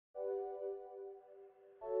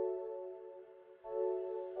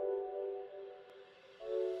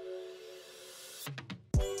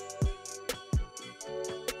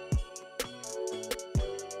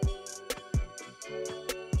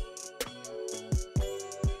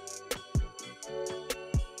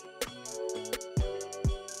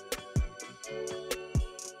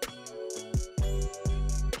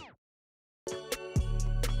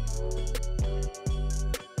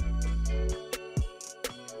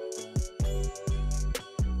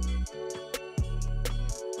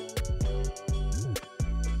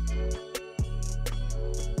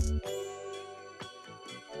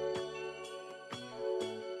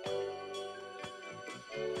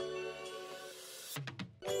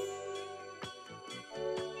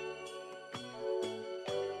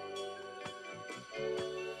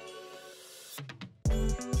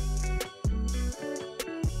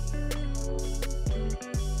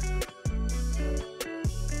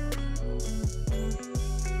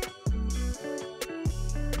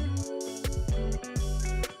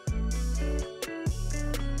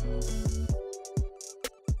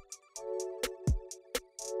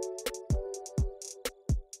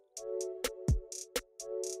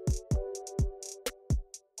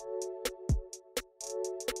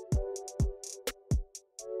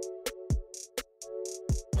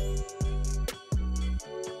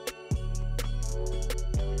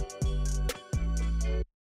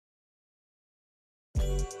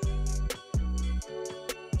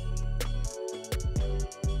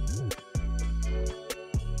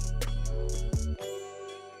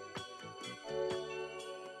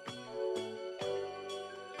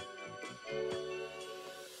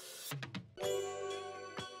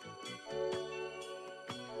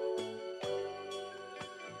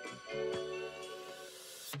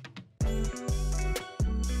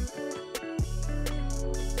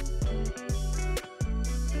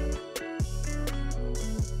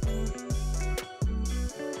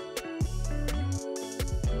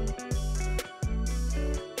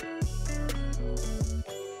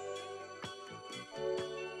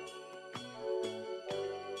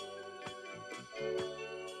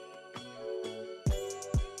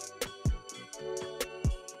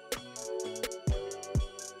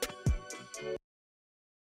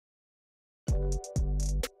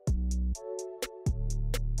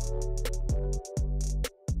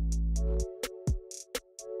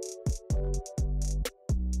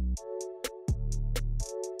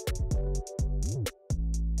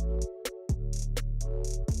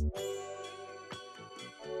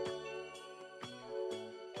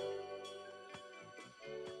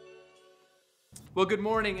Well, good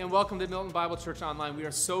morning and welcome to Milton Bible Church Online. We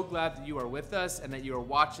are so glad that you are with us and that you are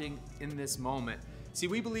watching in this moment. See,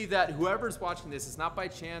 we believe that whoever's watching this is not by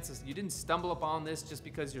chance. You didn't stumble upon this just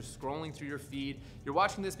because you're scrolling through your feed. You're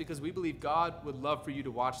watching this because we believe God would love for you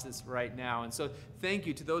to watch this right now. And so thank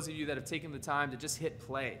you to those of you that have taken the time to just hit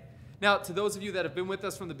play. Now, to those of you that have been with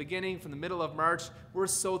us from the beginning, from the middle of March, we're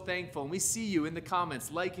so thankful. And we see you in the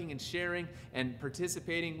comments, liking and sharing and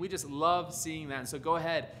participating. We just love seeing that. And so go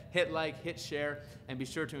ahead, hit like, hit share, and be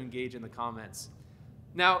sure to engage in the comments.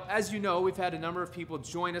 Now, as you know, we've had a number of people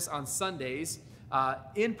join us on Sundays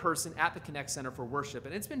in person at the Connect Center for worship.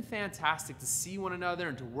 And it's been fantastic to see one another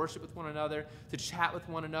and to worship with one another, to chat with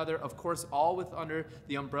one another, of course, all under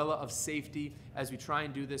the umbrella of safety as we try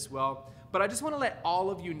and do this well. But I just want to let all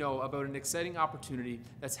of you know about an exciting opportunity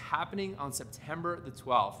that's happening on September the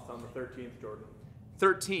 12th. It's on the 13th, Jordan.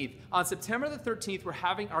 13th. On September the 13th, we're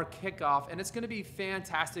having our kickoff, and it's going to be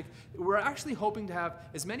fantastic. We're actually hoping to have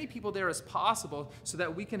as many people there as possible so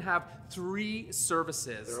that we can have 3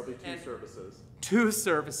 services. There will be two services. 2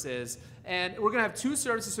 services. And we're going to have 2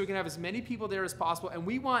 services so we can have as many people there as possible, and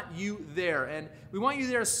we want you there. And we want you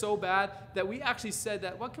there so bad that we actually said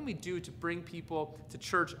that what can we do to bring people to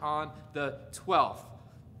church on the 12th,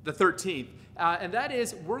 the 13th? And that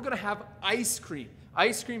is we're going to have ice cream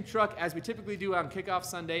truck as we typically do on Kickoff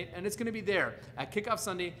Sunday, and it's going to be there at Kickoff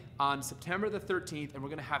Sunday on September the 13th, and we're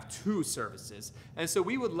going to have 2 services. And so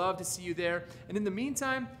we would love to see you there. And in the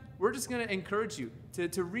meantime, we're just going to encourage you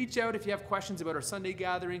to reach out if you have questions about our Sunday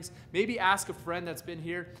gatherings. Maybe ask a friend that's been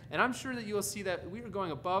here, and I'm sure that you'll see that we are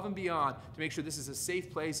going above and beyond to make sure this is a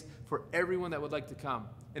safe place for everyone that would like to come.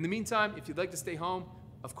 In the meantime, if you'd like to stay home,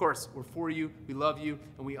 of course, we're for you, we love you,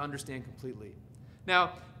 and we understand completely.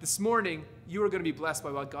 Now, this morning, you are going to be blessed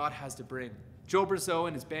by what God has to bring. Joe Brazeau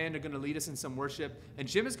and his band are going to lead us in some worship, and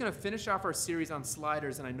Jim is going to finish off our series on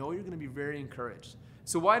sliders, and I know you're going to be very encouraged.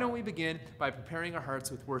 So why don't we begin by preparing our hearts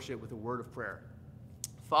with worship with a word of prayer.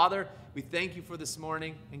 Father, we thank you for this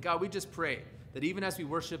morning, and God, we just pray that even as we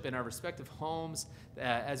worship in our respective homes,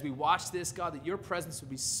 as we watch this, God, that your presence would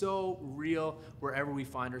be so real wherever we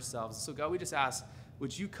find ourselves. So God, we just ask,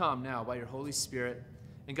 would you come now by your Holy Spirit?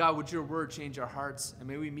 And God, would your word change our hearts? And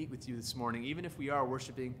may we meet with you this morning, even if we are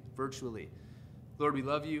worshiping virtually. Lord, we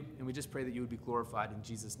love you, and we just pray that you would be glorified in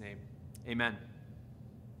Jesus' name. Amen.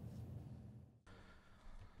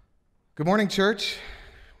 Good morning, church.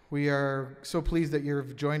 We are so pleased that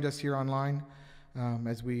you've joined us here online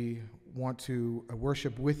as we want to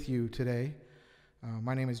worship with you today.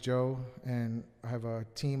 My name is Joe, and I have a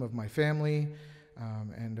team of my family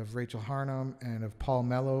and of Rachel Harnum and of Paul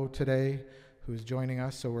Mello today, who is joining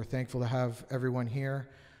us. So we're thankful to have everyone here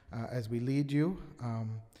as we lead you.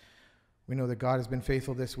 We know that God has been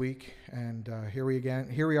faithful this week, and here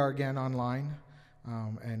we are again online,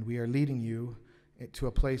 and we are leading you to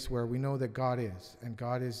a place where we know that God is, and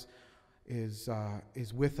God is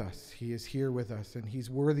with us. He is here with us, and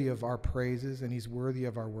He's worthy of our praises, and He's worthy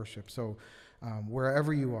of our worship. So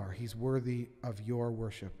wherever you are, He's worthy of your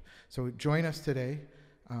worship. So join us today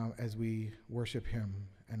as we worship Him,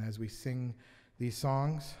 and as we sing these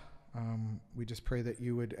songs. We just pray that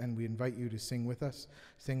you would, and we invite you to sing with us.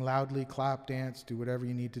 Sing loudly, clap, dance, do whatever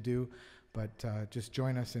you need to do, but just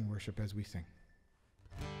join us in worship as we sing.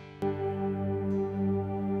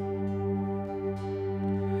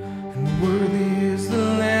 And worthy is the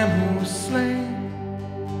Lamb who was slain,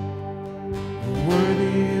 and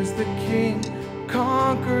worthy is the King who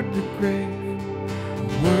conquered the grave, and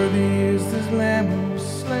worthy is this Lamb who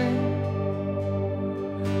was slain,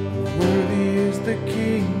 and worthy is the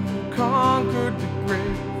King who conquered the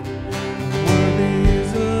grave, and worthy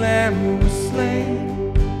is the Lamb who was slain,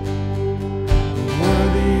 and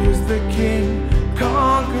worthy is the King who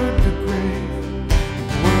conquered the grave,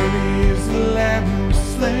 and worthy is the Lamb who was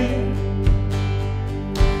slain.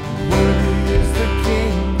 Worthy is the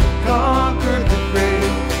King who conquered the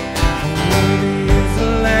grave. Worthy is the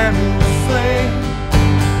Lamb who was slain.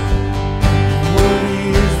 Worthy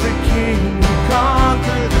is the King who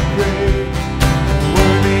conquered the grave.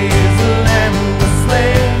 Worthy is the Lamb.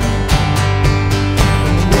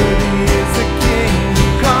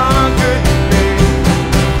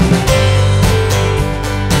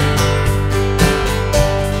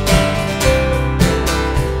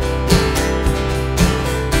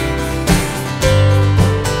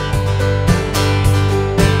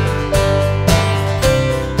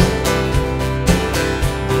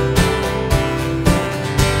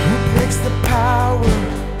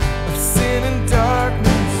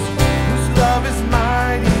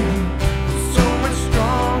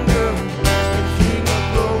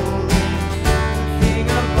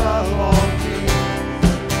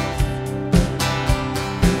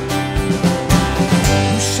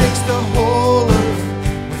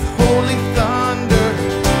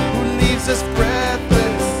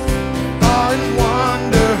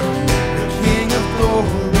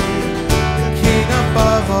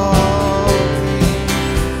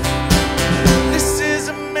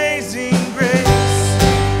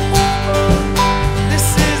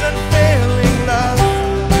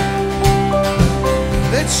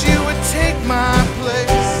 my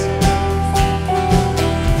place,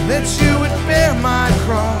 that you would bear my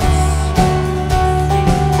cross.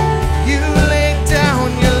 You laid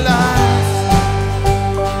down your life,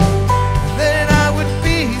 that I would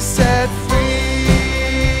be set free.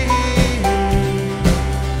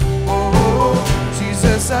 Oh,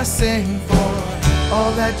 Jesus, I sing for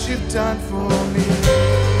all that you've done for me.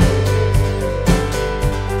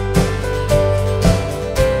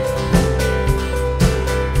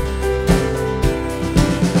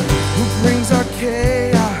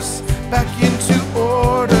 Chaos back into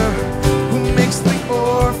order, who makes the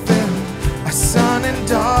orphan a son and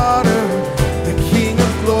daughter, the King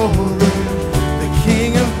of glory, the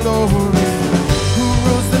King of glory, who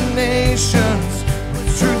rules the nations with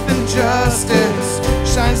truth and justice,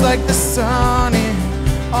 shines like the sun in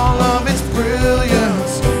all of its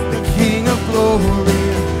brilliance, the King of glory,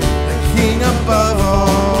 the King above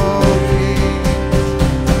all kings.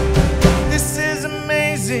 This is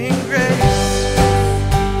amazing grace.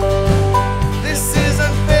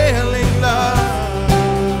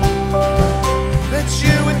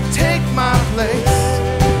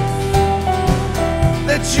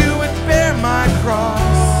 That you would bear my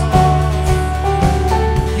cross.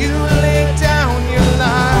 You laid down your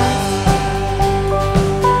life,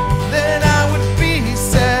 that I would be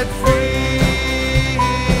set free.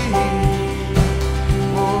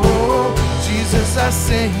 Oh, Jesus, I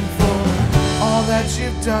sing for all that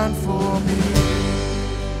you've done for me.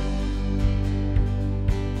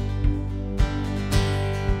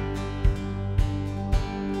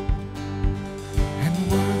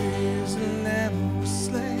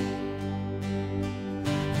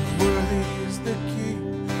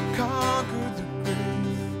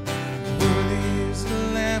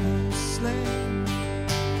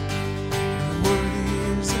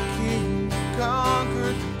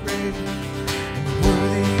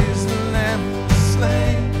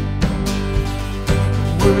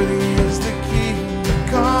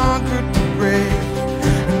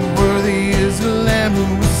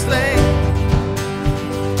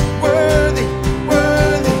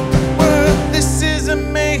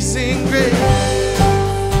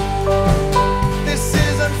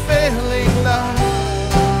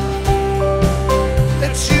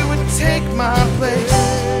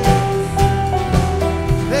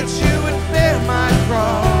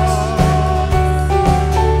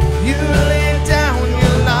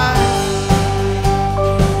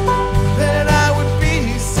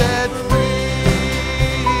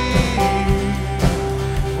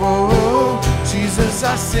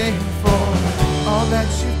 I sing for all that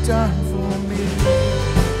you've done for me.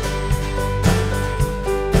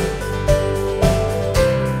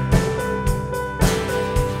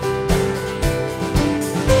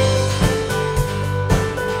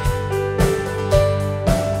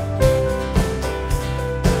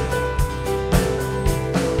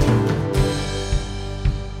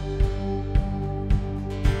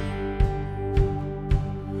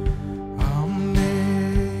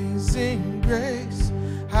 Amazing grace,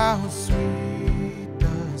 how sweet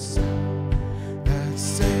the sound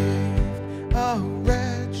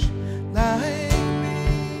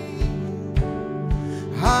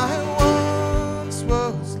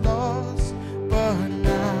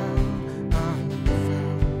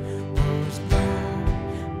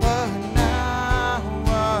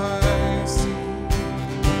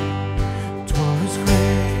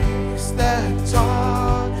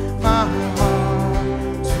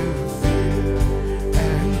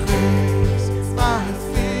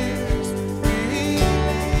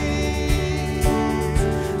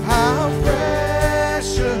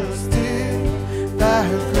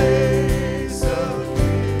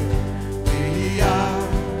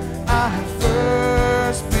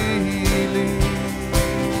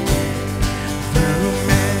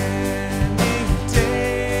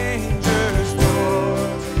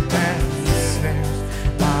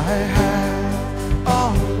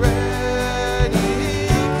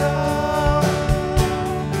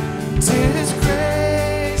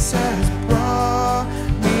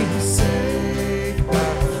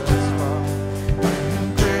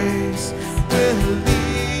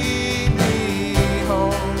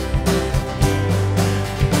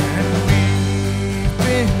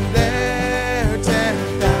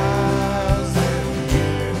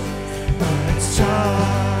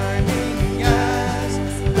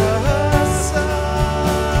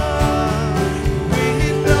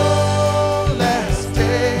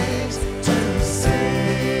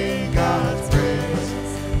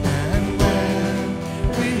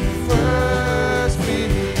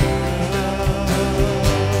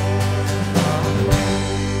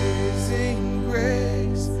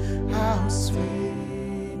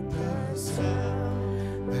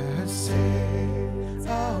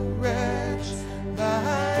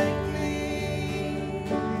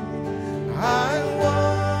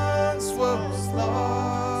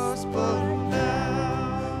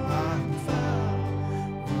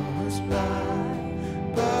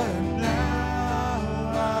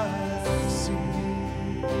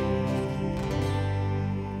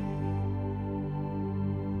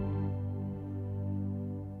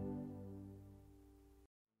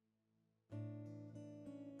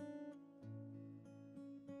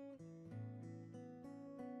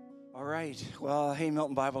All right. Well, hey,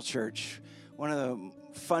 Milton Bible Church. One of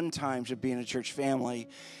the fun times of being a church family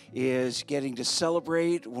is getting to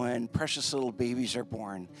celebrate when precious little babies are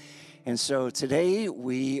born. And so today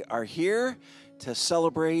we are here to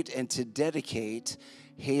celebrate and to dedicate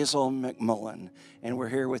Hazel McMullen. And we're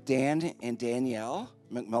here with Dan and Danielle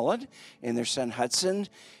McMullen and their son Hudson,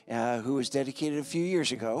 who was dedicated a few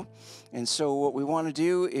years ago. And so what we want to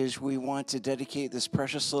do is we want to dedicate this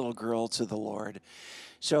precious little girl to the Lord.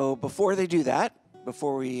 So before they do that,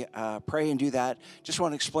 before we pray and do that, just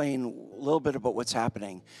want to explain a little bit about what's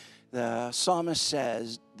happening. The psalmist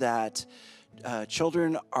says that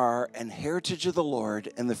children are an heritage of the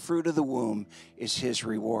Lord, and the fruit of the womb is his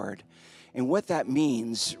reward. And what that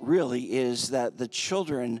means really is that the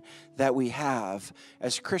children that we have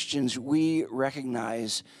as Christians, we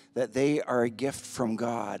recognize that they are a gift from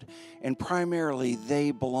God, and primarily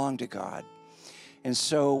they belong to God. And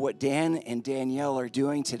so what Dan and Danielle are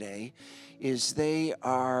doing today is they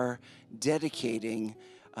are dedicating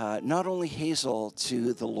not only Hazel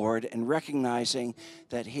to the Lord and recognizing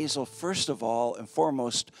that Hazel, first of all and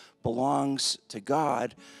foremost, belongs to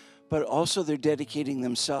God, but also they're dedicating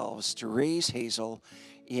themselves to raise Hazel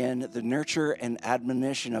in the nurture and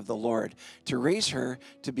admonition of the Lord, to raise her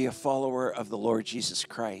to be a follower of the Lord Jesus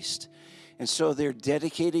Christ. And so they're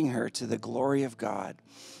dedicating her to the glory of God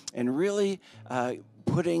and really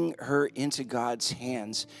putting her into God's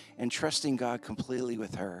hands and trusting God completely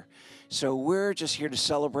with her. So we're just here to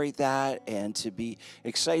celebrate that and to be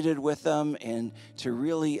excited with them and to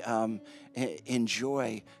really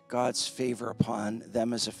enjoy God's favor upon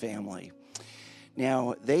them as a family.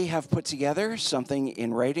 Now, they have put together something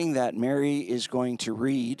in writing that Mary is going to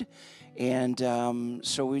read. And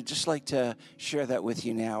so we'd just like to share that with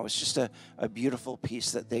you now. It's just a beautiful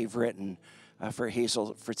piece that they've written for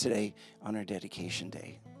Hazel for today on her dedication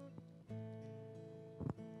day.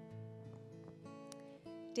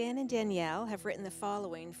 Dan and Danielle have written the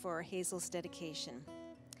following for Hazel's dedication.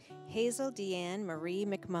 Hazel Deanne Marie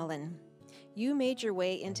McMullen, you made your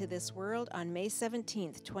way into this world on May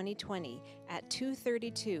 17th, 2020 at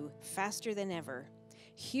 2:32, faster than ever.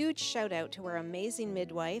 Huge shout out to our amazing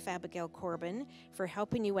midwife, Abigail Corbin, for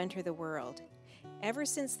helping you enter the world. Ever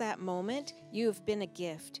since that moment, you have been a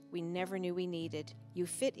gift we never knew we needed. You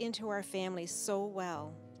fit into our family so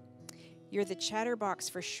well. You're the chatterbox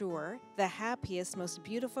for sure, the happiest, most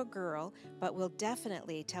beautiful girl, but will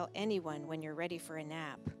definitely tell anyone when you're ready for a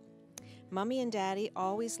nap. Mommy and Daddy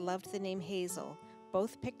always loved the name Hazel.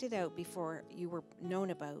 Both picked it out before you were known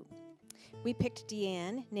about. We picked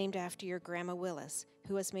Deanne, named after your Grandma Willis,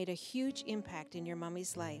 who has made a huge impact in your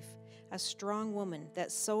mommy's life. A strong woman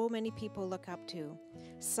that so many people look up to.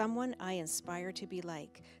 Someone I inspire to be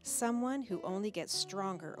like. Someone who only gets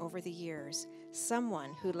stronger over the years.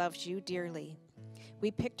 Someone who loves you dearly.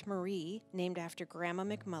 We picked Marie, named after Grandma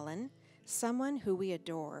McMullen. Someone who we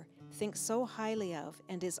adore, think so highly of,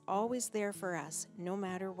 and is always there for us, no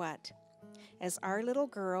matter what. As our little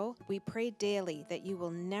girl, we pray daily that you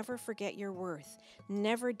will never forget your worth,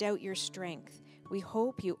 never doubt your strength. We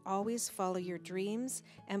hope you always follow your dreams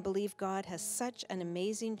and believe God has such an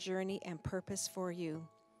amazing journey and purpose for you.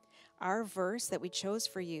 Our verse that we chose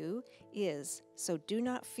for you is, "So do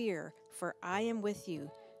not fear, for I am with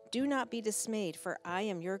you. Do not be dismayed, for I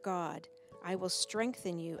am your God. I will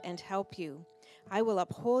strengthen you and help you. I will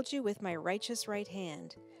uphold you with my righteous right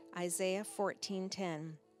hand." Isaiah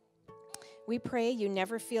 14:10. We pray you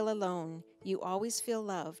never feel alone. You always feel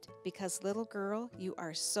loved because, little girl, you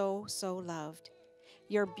are so, so loved.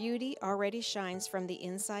 Your beauty already shines from the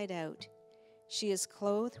inside out. She is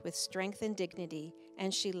clothed with strength and dignity,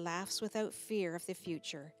 and she laughs without fear of the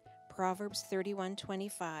future. Proverbs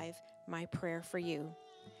 31:25, my prayer for you.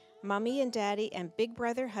 Mommy and Daddy and Big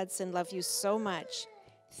Brother Hudson love you so much.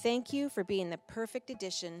 Thank you for being the perfect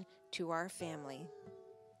addition to our family.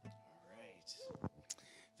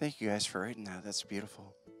 Thank you guys for writing that. That's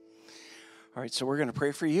beautiful. All right, so we're going to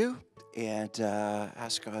pray for you and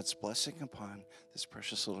ask God's blessing upon this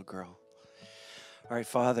precious little girl. All right,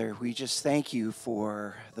 Father, we just thank you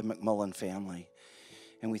for the McMullen family.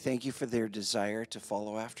 And we thank you for their desire to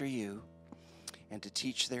follow after you and to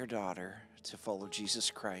teach their daughter to follow Jesus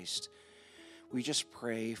Christ. We just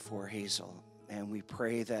pray for Hazel, and we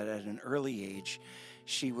pray that at an early age,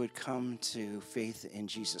 she would come to faith in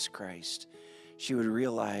Jesus Christ. She would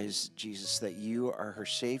realize, Jesus, that you are her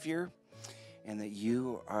Savior and that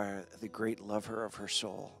you are the great lover of her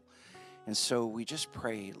soul. And so we just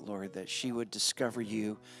pray, Lord, that she would discover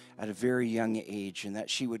you at a very young age and that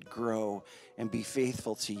she would grow and be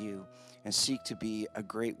faithful to you and seek to be a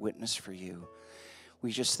great witness for you.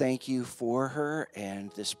 We just thank you for her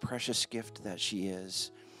and this precious gift that she is.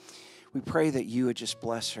 We pray that you would just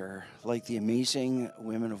bless her like the amazing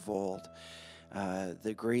women of old,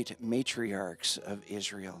 the great matriarchs of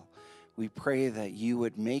Israel. We pray that you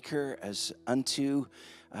would make her as unto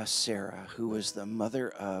Sarah, who was the mother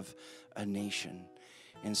of a nation.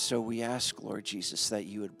 And so we ask, Lord Jesus, that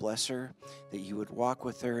you would bless her, that you would walk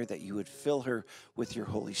with her, that you would fill her with your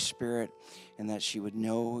Holy Spirit, and that she would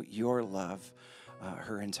know your love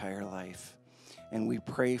her entire life. And we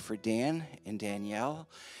pray for Dan and Danielle,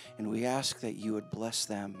 and we ask that you would bless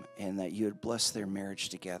them and that you would bless their marriage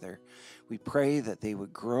together. We pray that they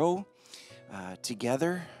would grow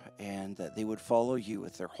together and that they would follow you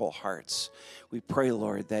with their whole hearts. We pray,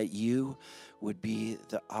 Lord, that you would be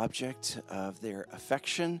the object of their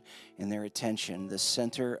affection and their attention, the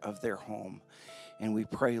center of their home. And we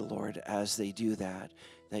pray, Lord, as they do that,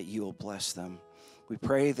 that you will bless them. We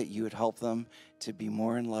pray that you would help them to be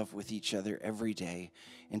more in love with each other every day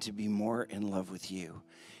and to be more in love with you.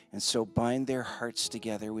 And so bind their hearts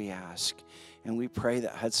together, we ask. And we pray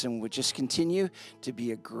that Hudson would just continue to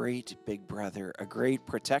be a great big brother, a great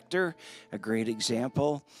protector, a great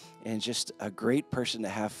example, and just a great person to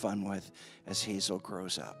have fun with as Hazel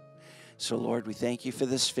grows up. So, Lord, we thank you for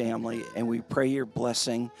this family, and we pray your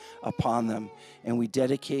blessing upon them. And we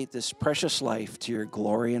dedicate this precious life to your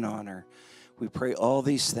glory and honor. We pray all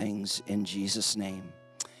these things in Jesus' name.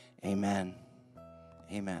 Amen.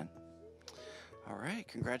 Amen. All right,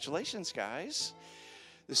 congratulations, guys.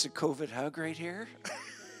 This is a COVID hug right here.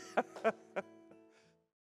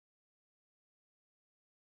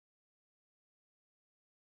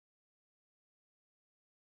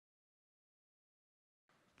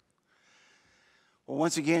 Well,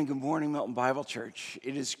 once again, good morning, Milton Bible Church.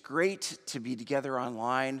 It is great to be together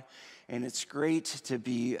online, and it's great to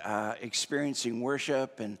be experiencing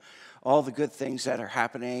worship and all the good things that are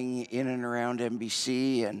happening in and around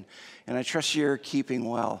MBC, and I trust you're keeping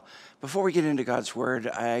well. Before we get into God's Word,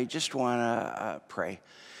 I just want to pray.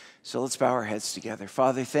 So let's bow our heads together.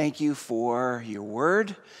 Father, thank you for your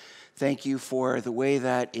Word. Thank you for the way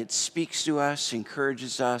that it speaks to us,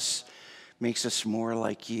 encourages us, makes us more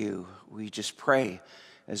like you. We just pray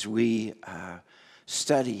as we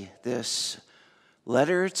study this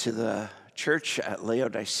letter to the church at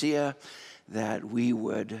Laodicea that we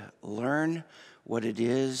would learn what it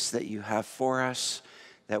is that you have for us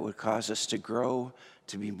that would cause us to grow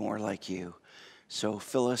to be more like you. So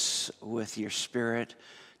fill us with your Spirit,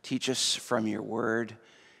 teach us from your word,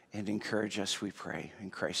 and encourage us, we pray. In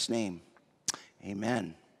Christ's name,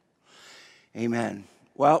 amen. Amen.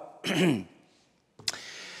 Well,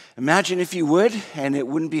 imagine if you would, and it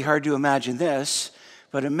wouldn't be hard to imagine this,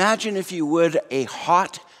 but imagine if you would a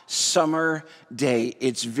hot summer day.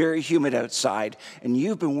 It's very humid outside, and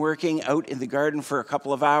you've been working out in the garden for a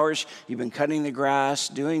couple of hours. You've been cutting the grass,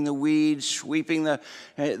 doing the weeds, sweeping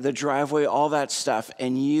the driveway, all that stuff,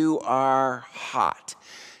 and you are hot.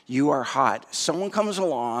 You are hot. Someone comes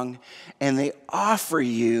along, and they offer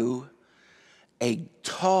you a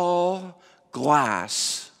tall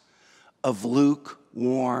glass of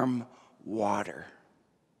lukewarm water.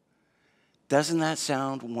 Doesn't that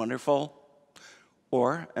sound wonderful?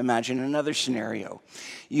 Or imagine another scenario.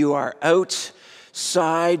 You are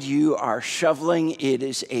outside, you are shoveling. It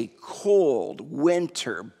is a cold,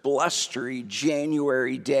 winter, blustery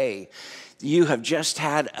January day. You have just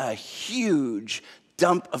had a huge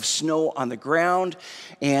dump of snow on the ground,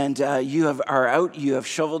 and you have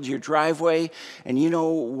shoveled your driveway, and you know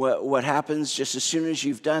what happens just as soon as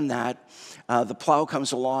you've done that. The plow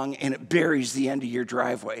comes along and it buries the end of your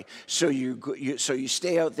driveway. So you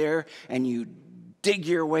stay out there and you dig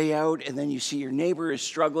your way out, and then you see your neighbor is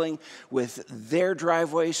struggling with their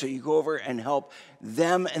driveway, so you go over and help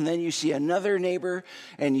them, and then you see another neighbor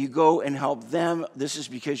and you go and help them. This is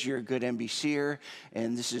because you're a good NBCer,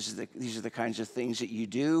 and these are the kinds of things that you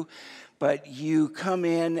do. But you come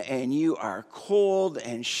in and you are cold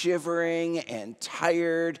and shivering and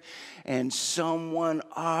tired, and someone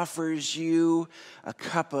offers you a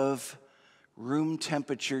cup of room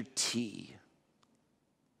temperature tea.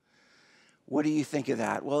 What do you think of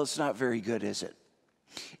that? Well, it's not very good, is it?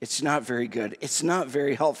 It's not very good. It's not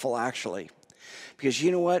very helpful, actually. Because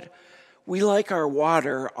you know what? We like our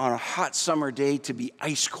water on a hot summer day to be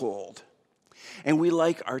ice cold. And we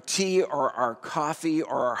like our tea or our coffee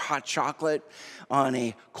or our hot chocolate on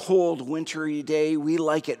a cold, wintry day. We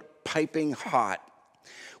like it piping hot.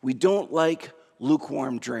 We don't like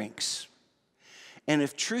lukewarm drinks. And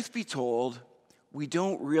if truth be told, we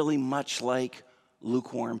don't really much like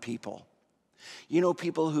lukewarm people. You know,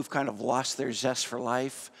 people who've kind of lost their zest for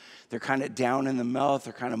life. They're kind of down in the mouth.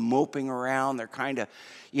 They're kind of moping around. They're kind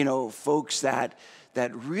of, folks that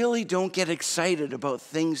really don't get excited about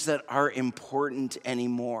things that are important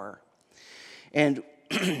anymore. And,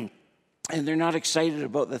 and they're not excited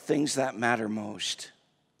about the things that matter most.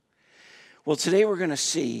 Well, today we're going to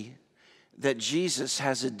see that Jesus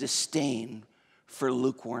has a disdain for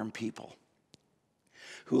lukewarm people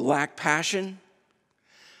who lack passion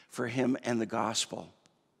for him and the gospel.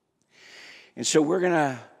 And so we're going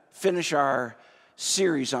to finish our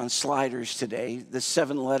series on sliders today, the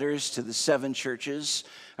 7 letters to the 7 churches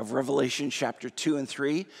of Revelation chapter 2 and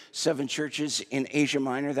 3, 7 churches in Asia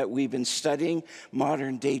Minor that we've been studying,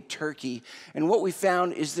 modern day Turkey. And what we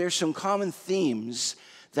found is there's some common themes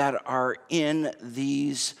that are in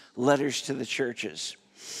these letters to the churches.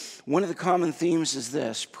 One of the common themes is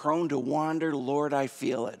this: prone to wander, Lord, I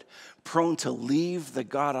feel it. Prone to leave the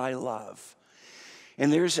God I love.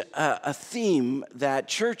 And there's a theme that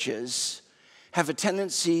churches have a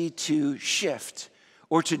tendency to shift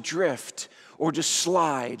or to drift or to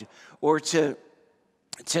slide or to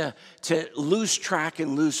lose track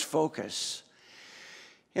and lose focus.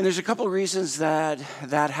 And there's a couple of reasons that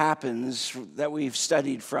happens that we've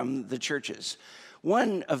studied from the churches.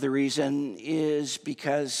 One of the reason is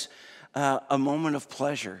because a moment of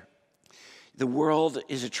pleasure. The world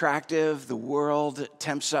is attractive, the world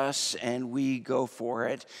tempts us, and we go for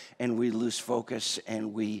it, and we lose focus,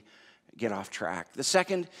 and we get off track. The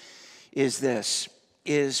second is this,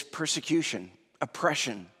 is persecution,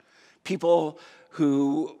 oppression. People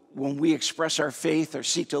who, when we express our faith or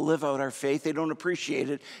seek to live out our faith, they don't appreciate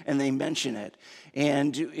it and they mention it.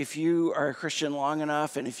 And if you are a Christian long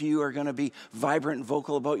enough, and if you are going to be vibrant and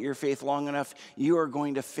vocal about your faith long enough, you are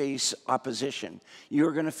going to face opposition. You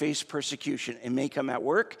are going to face persecution. It may come at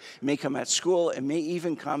work, it may come at school, it may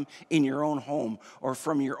even come in your own home or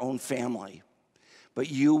from your own family.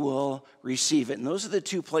 But you will receive it. And those are the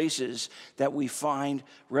 2 places that we find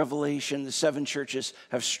Revelation, the 7 churches,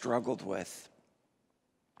 have struggled with.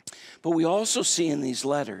 But we also see in these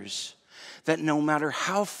letters that no matter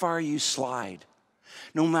how far you slide,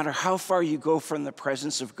 no matter how far you go from the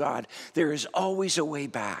presence of God, there is always a way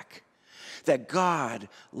back. That God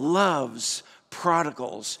loves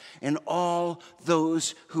prodigals and all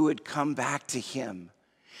those who would come back to him.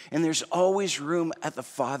 And there's always room at the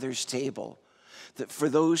Father's table for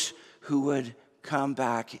those who would come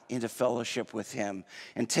back into fellowship with him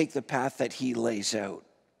and take the path that he lays out.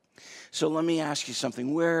 So let me ask you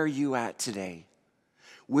something. Where are you at today?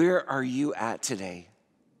 Where are you at today?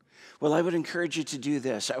 Well, I would encourage you to do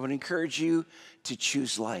this. I would encourage you to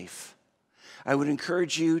choose life. I would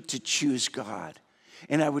encourage you to choose God.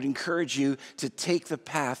 And I would encourage you to take the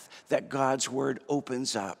path that God's word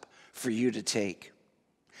opens up for you to take.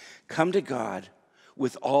 Come to God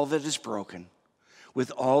with all that is broken,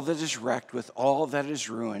 with all that is wrecked, with all that is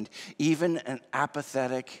ruined, even an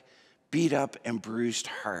apathetic, beat up and bruised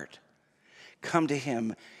heart. Come to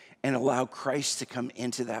him and allow Christ to come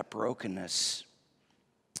into that brokenness.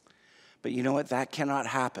 But you know what? That cannot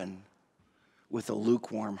happen with a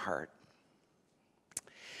lukewarm heart.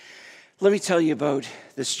 Let me tell you about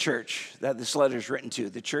this church that this letter is written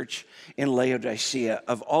to, the church in Laodicea.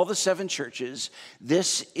 Of all the 7 churches,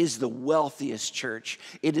 this is the wealthiest church.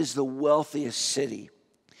 It is the wealthiest city.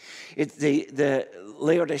 The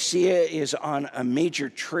Laodicea is on a major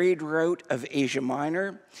trade route of Asia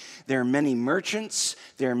Minor. There are many merchants.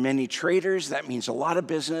 There are many traders. That means a lot of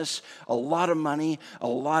business, a lot of money, a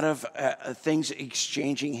lot of things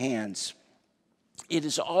exchanging hands. It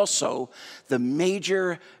is also the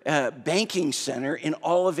major banking center in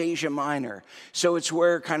all of Asia Minor. So it's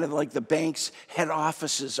where kind of like the bank's head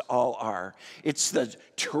offices all are. It's the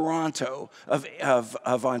Toronto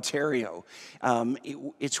of Ontario.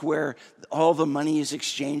 It's where all the money is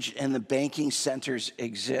exchanged and the banking centers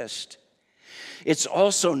exist. It's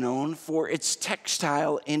also known for its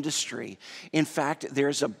textile industry. In fact,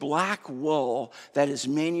 there's a black wool that is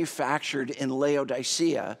manufactured in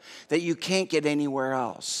Laodicea that you can't get anywhere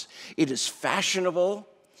else. It is fashionable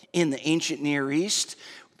in the ancient Near East.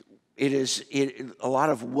 A lot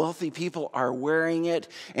of wealthy people are wearing it,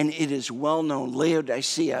 and it is well known,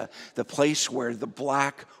 Laodicea, the place where the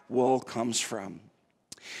black wool comes from.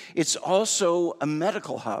 It's also a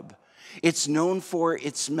medical hub. It's known for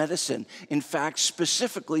its medicine, in fact,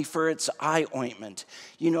 specifically for its eye ointment.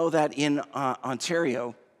 You know that in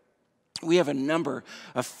Ontario, we have a number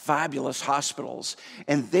of fabulous hospitals,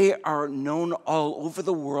 and they are known all over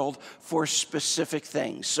the world for specific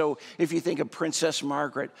things. So if you think of Princess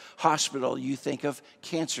Margaret Hospital, you think of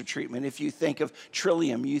cancer treatment. If you think of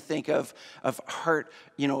Trillium, you think of heart,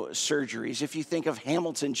 surgeries. If you think of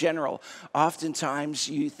Hamilton General, oftentimes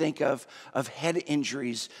you think of head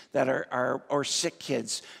injuries that are or sick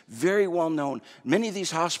kids. Very well known. Many of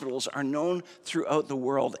these hospitals are known throughout the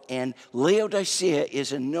world, and Laodicea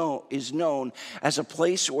is known as a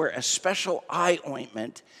place where a special eye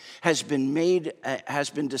ointment has been made,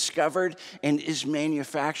 has been discovered, and is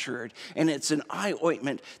manufactured. And it's an eye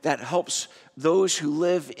ointment that helps those who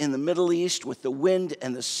live in the Middle East with the wind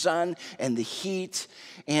and the sun and the heat,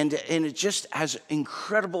 and it just has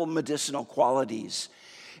incredible medicinal qualities.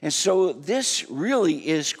 And so this really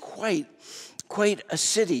is quite a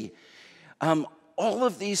city. All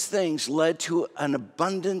of these things led to an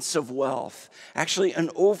abundance of wealth, actually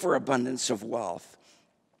an overabundance of wealth.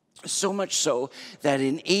 So much so that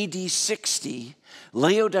in AD 60,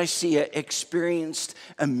 Laodicea experienced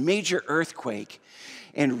a major earthquake.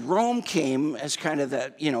 And Rome came as kind of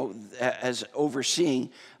that, as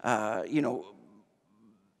overseeing, as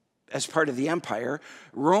part of the empire.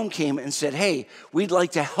 Rome came and said, hey, we'd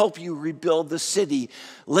like to help you rebuild the city.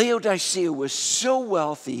 Laodicea was so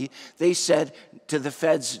wealthy, they said to the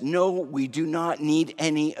feds, no, we do not need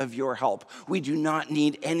any of your help. We do not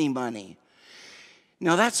need any money.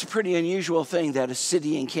 Now, that's a pretty unusual thing that a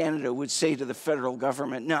city in Canada would say to the federal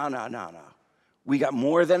government. No. We got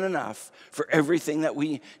more than enough for everything that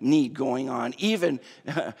we need going on, even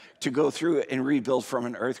to go through it and rebuild from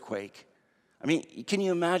an earthquake. I mean, can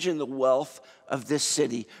you imagine the wealth of this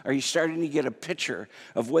city? Are you starting to get a picture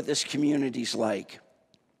of what this community's like?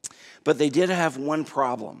 But they did have one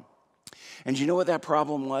problem. And you know what that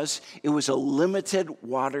problem was? It was a limited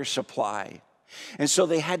water supply. And so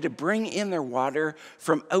they had to bring in their water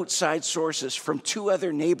from outside sources, from two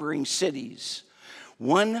other neighboring cities.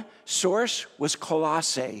 One source was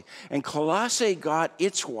Colossae, and Colossae got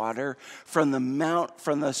its water from the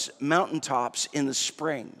mountaintops in the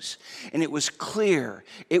springs. And it was clear,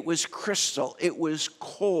 it was crystal, it was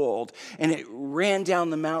cold, and it ran down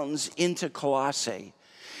the mountains into Colossae.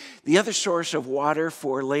 The other source of water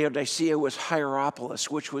for Laodicea was Hierapolis,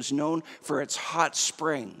 which was known for its hot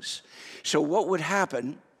springs. So what would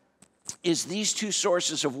happen is these two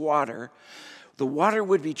sources of water, the water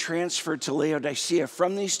would be transferred to Laodicea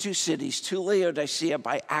from these two cities to Laodicea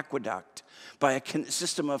by aqueduct, by a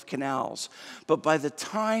system of canals. But by the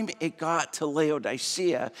time it got to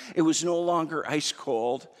Laodicea, it was no longer ice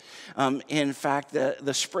cold. In fact,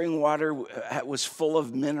 the spring water was full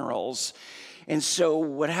of minerals. And so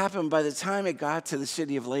what happened by the time it got to the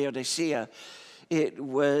city of Laodicea, it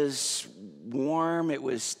was warm, it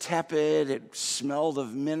was tepid, it smelled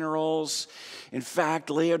of minerals. In fact,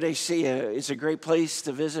 Laodicea is a great place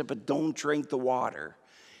to visit, but don't drink the water.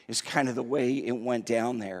 Is kind of the way it went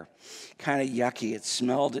down there. Kind of yucky. It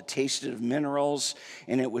smelled, it tasted of minerals,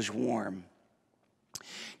 and it was warm.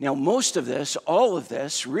 Now, most of this, all of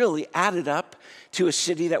this, really added up to a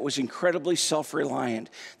city that was incredibly self-reliant.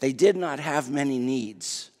 They did not have many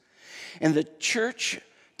needs. And the church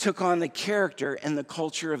took on the character and the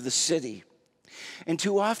culture of the city. And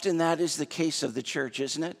too often that is the case of the church,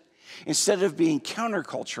 isn't it? Instead of being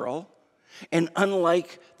countercultural and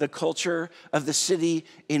unlike the culture of the city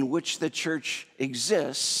in which the church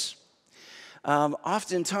exists, too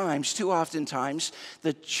oftentimes,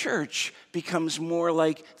 the church becomes more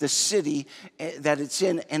like the city that it's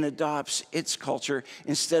in and adopts its culture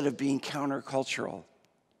instead of being countercultural.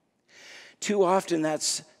 Too often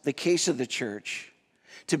that's the case of the church,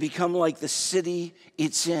 to become like the city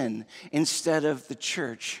it's in instead of the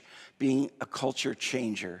church being a culture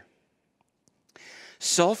changer.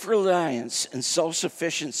 Self-reliance and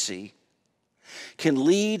self-sufficiency can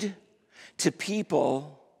lead to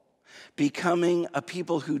people becoming a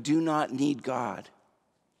people who do not need God,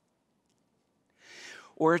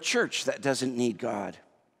 or a church that doesn't need God.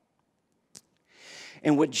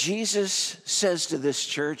 And what Jesus says to this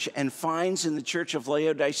church and finds in the church of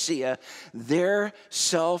Laodicea, their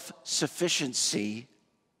self-sufficiency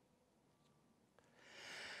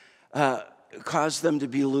caused them to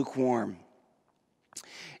be lukewarm.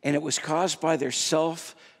 And it was caused by their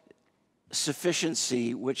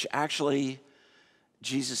self-sufficiency, which actually,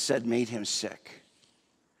 Jesus said, made him sick.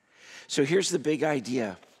 So here's the big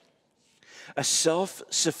idea. A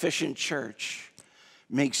self-sufficient church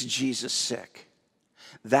makes Jesus sick.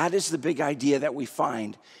 That is the big idea that we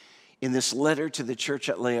find in this letter to the church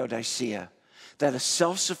at Laodicea, that a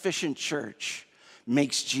self-sufficient church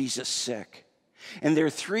makes Jesus sick. And there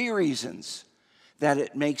are three reasons that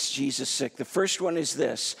it makes Jesus sick. The first one is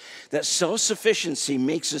this, that self-sufficiency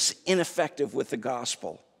makes us ineffective with the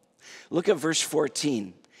gospel. Look at verse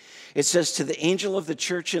 14. It says, to the angel of the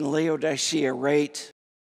church in Laodicea write,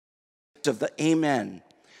 of the Amen,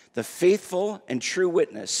 the faithful and true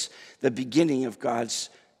witness, the beginning of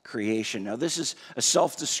God's creation. Now, this is a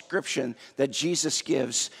self-description that Jesus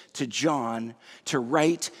gives to John to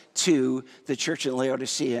write to the church in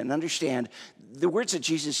Laodicea. And understand, the words that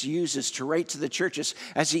Jesus uses to write to the churches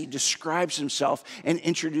as he describes himself and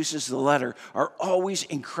introduces the letter are always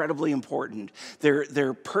incredibly important.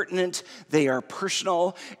 They're pertinent, they are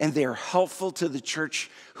personal, and they are helpful to the church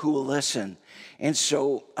who will listen. And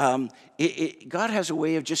so God has a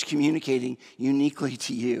way of just communicating uniquely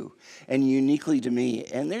to you and uniquely to me.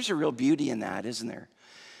 And there's a real beauty in that, isn't there?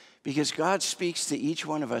 Because God speaks to each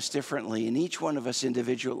one of us differently and each one of us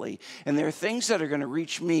individually. And there are things that are going to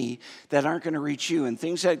reach me that aren't going to reach you, and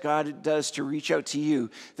things that God does to reach out to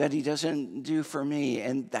you that he doesn't do for me.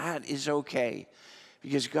 And that is okay,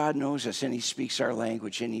 because God knows us and he speaks our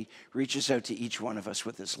language and he reaches out to each one of us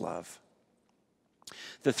with his love.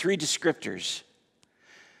 The three descriptors,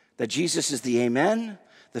 that Jesus is the Amen,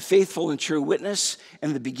 the faithful and true witness,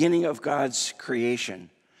 and the beginning of God's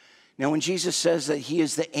creation. Now, when Jesus says that he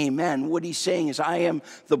is the Amen, what he's saying is, I am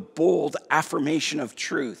the bold affirmation of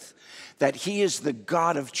truth, that he is the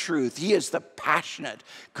God of truth. He is the passionate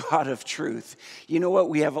God of truth. You know what?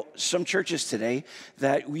 We have some churches today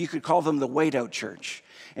that you could call them the whiteout church.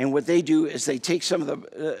 And what they do is they take some of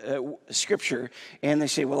the scripture and they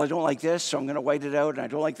say, well, I don't like this, so I'm going to white it out. And I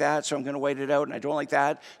don't like that, so I'm going to white it out. And I don't like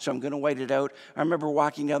that, so I'm going to white it out. I remember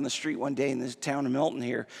walking down the street one day in the town of Milton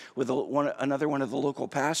here with another one of the local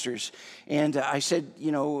pastors. And I said,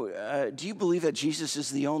 do you believe that Jesus is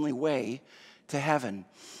the only way to heaven?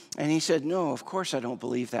 And he said, no, of course I don't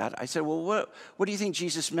believe that. I said, well, what do you think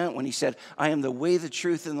Jesus meant when he said, I am the way, the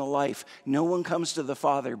truth, and the life. No one comes to the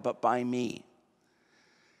Father but by me.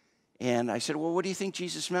 And I said, well, what do you think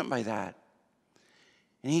Jesus meant by that?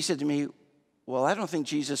 And he said to me, well, I don't think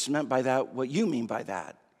Jesus meant by that what you mean by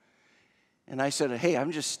that. And I said, hey,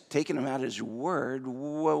 I'm just taking him at his word.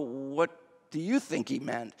 Well, what do you think he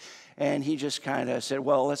meant? And he just kind of said,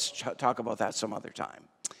 well, let's talk about that some other time.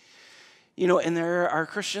 And there are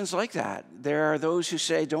Christians like that. There are those who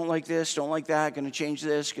say, don't like this, don't like that, going to change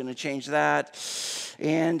this, going to change that.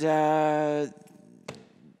 And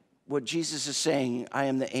what Jesus is saying, I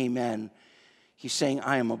am the Amen. He's saying,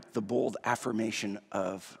 I am the bold affirmation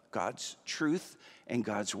of God's truth and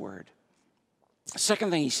God's word.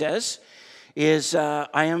 Second thing he says is, I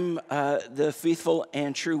am the faithful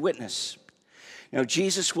and true witness. Now,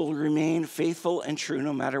 Jesus will remain faithful and true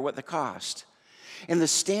no matter what the cost. And the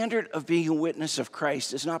standard of being a witness of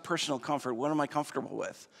Christ is not personal comfort. What am I comfortable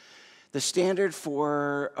with? The standard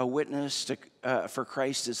for a witness for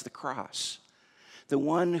Christ is the cross. The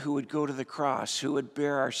one who would go to the cross, who would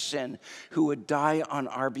bear our sin, who would die on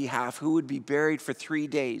our behalf, who would be buried for 3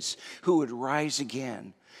 days, who would rise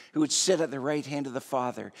again, who would sit at the right hand of the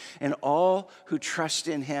Father. And all who trust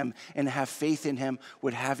in him and have faith in him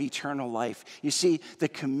would have eternal life. You see, the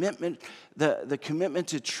commitment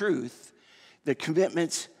to truth, the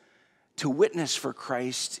commitment to witness for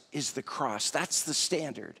Christ is the cross. That's the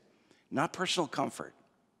standard, not personal comfort.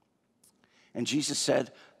 And Jesus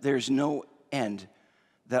said, there's no end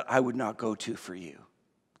that I would not go to for you.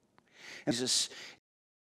 And Jesus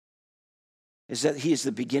is that he is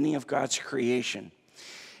the beginning of God's creation.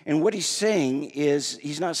 And what he's saying is,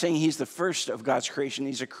 he's not saying he's the first of God's creation,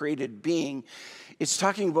 he's a created being. It's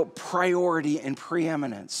talking about priority and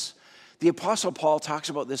preeminence. The Apostle Paul talks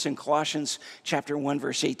about this in Colossians chapter 1,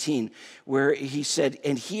 verse 18, where he said,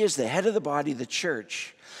 and he is the head of the body, the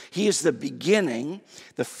church. He is the beginning,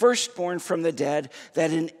 the firstborn from the dead,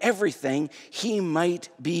 that in everything he might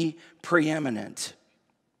be preeminent.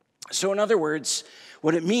 So in other words,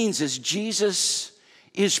 what it means is Jesus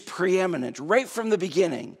is preeminent right from the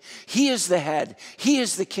beginning. He is the head. He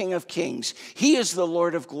is the King of Kings. He is the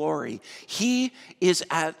Lord of glory. He is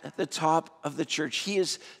at the top of the church. He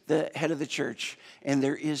is the head of the church, and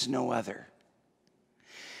there is no other.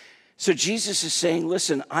 So Jesus is saying,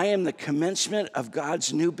 listen, I am the commencement of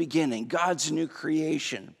God's new beginning, God's new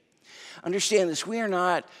creation. Understand this, we are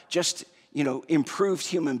not just, improved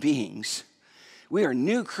human beings. We are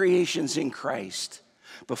new creations in Christ.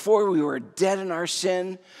 Before we were dead in our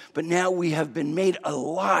sin, but now we have been made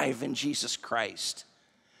alive in Jesus Christ.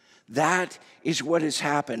 That is what has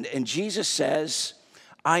happened. And Jesus says,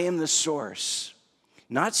 I am the source.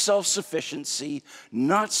 Not self-sufficiency,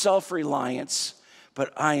 not self-reliance,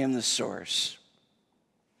 but I am the source.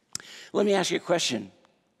 Let me ask you a question.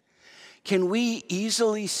 Can we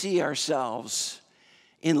easily see ourselves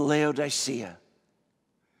in Laodicea?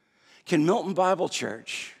 Can Milton Bible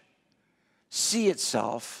Church see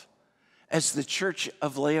itself as the church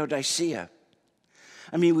of Laodicea?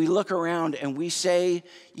 I mean, we look around and we say,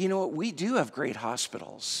 you know what, we do have great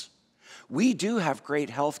hospitals. We do have great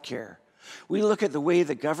health care. We look at the way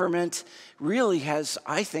the government really has,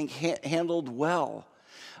 I think, handled well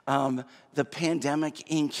the pandemic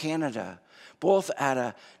in Canada, both at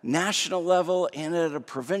a national level and at a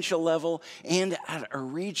provincial level and at a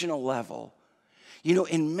regional level. You know,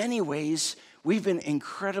 in many ways, we've been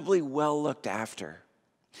incredibly well looked after.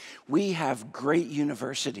 We have great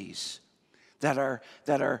universities that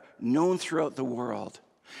are known throughout the world.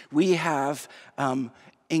 We have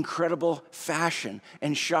incredible fashion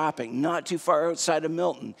and shopping. Not too far outside of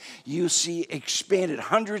Milton, you see expanded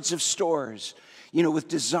hundreds of stores, you know, with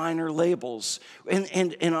designer labels.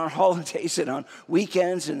 And on holidays and on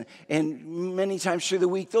weekends and many times through the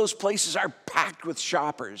week, those places are packed with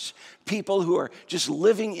shoppers, people who are just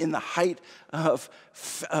living in the height of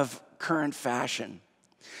current fashion.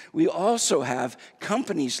 We also have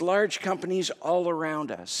companies, large companies all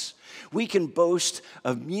around us. We can boast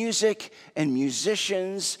of music and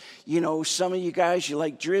musicians. You know, some of you guys, you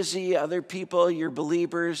like Drizzy. Other people, you're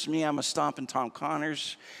believers. Me, I'm a stomping Tom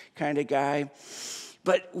Connors kind of guy.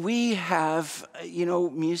 But we have, you know,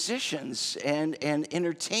 musicians and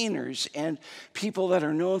entertainers and people that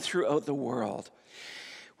are known throughout the world.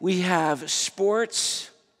 We have sports.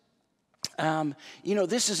 You know,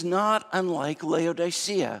 this is not unlike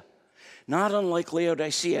Laodicea. Not unlike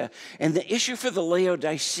Laodicea. And the issue for the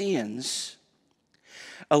Laodiceans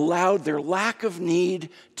allowed their lack of need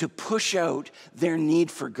to push out their need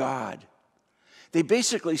for God. They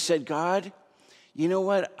basically said, God, you know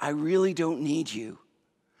what? I really don't need you.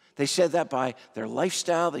 They said that by their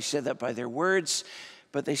lifestyle. They said that by their words.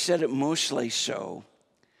 But they said it mostly so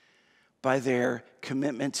by their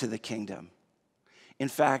commitment to the kingdom. In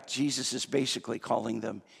fact, Jesus is basically calling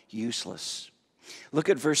them useless. Look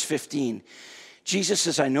at verse 15. Jesus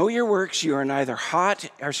says, I know your works. You are neither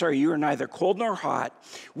cold nor hot.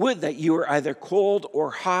 Would that you were either cold or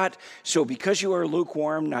hot. So because you are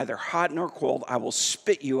lukewarm, neither hot nor cold, I will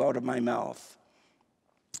spit you out of my mouth.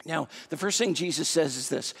 Now, the first thing Jesus says is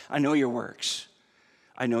this: I know your works.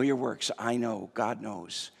 I know your works. I know. God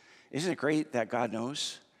knows. Isn't it great that God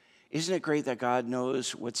knows? Isn't it great that God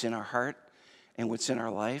knows what's in our heart and what's in our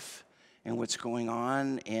life and what's going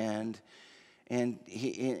on? And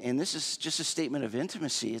this is just a statement of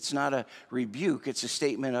intimacy. It's not a rebuke. It's a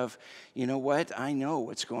statement of, you know what? I know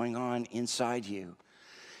what's going on inside you.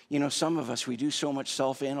 You know, some of us, we do so much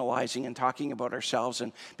self-analyzing and talking about ourselves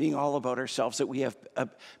and being all about ourselves that we have a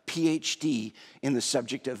PhD in the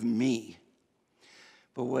subject of me.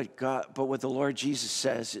 But what the Lord Jesus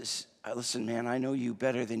says is, listen, man, I know you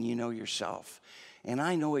better than you know yourself. And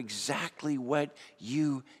I know exactly what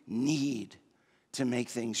you need to make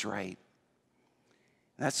things right.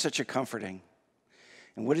 That's such a comforting.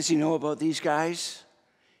 And what does he know about these guys?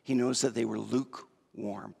 He knows that they were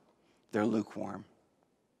lukewarm. They're lukewarm.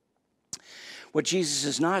 What Jesus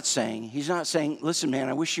is not saying, he's not saying, listen, man,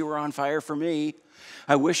 I wish you were on fire for me.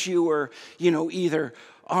 I wish you were, you know, either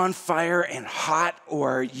on fire and hot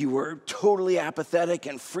or you were totally apathetic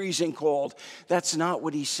and freezing cold. That's not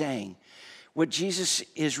what he's saying. What Jesus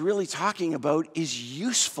is really talking about is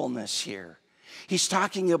usefulness here. He's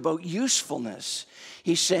talking about usefulness.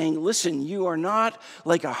 He's saying, listen, you are not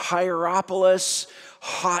like a Hierapolis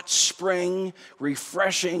hot spring,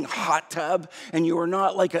 refreshing hot tub, and you are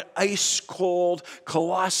not like an ice-cold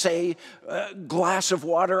Colossae glass of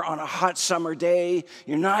water on a hot summer day.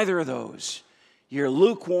 You're neither of those. You're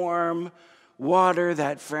lukewarm water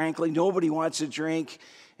that, frankly, nobody wants to drink,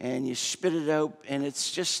 and you spit it out, and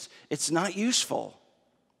it's not useful.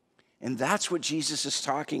 And that's what Jesus is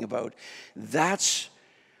talking about. That's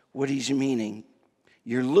what he's meaning.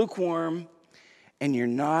 You're lukewarm and you're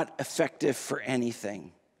not effective for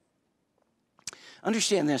anything.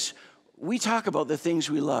 Understand this. We talk about the things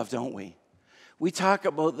we love, don't we? We talk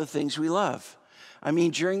about the things we love. I mean,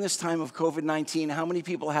 during this time of COVID-19, how many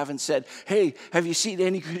people haven't said, hey, have you seen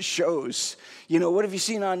any good shows? You know, what have you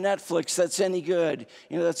seen on Netflix that's any good?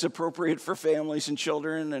 You know, that's appropriate for families and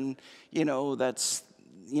children, and,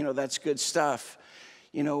 that's good stuff.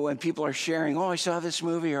 You know, when people are sharing, oh, I saw this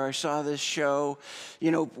movie or I saw this show.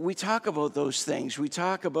 You know, we talk about those things. We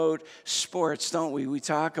talk about sports, don't we? We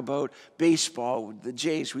talk about baseball, the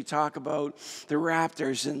Jays. We talk about the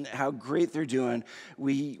Raptors and how great they're doing.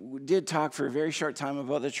 We did talk for a very short time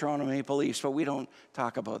about the Toronto Maple Leafs, but we don't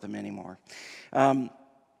talk about them anymore.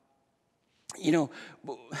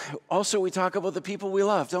 Also we talk about the people we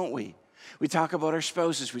love, don't we? We talk about our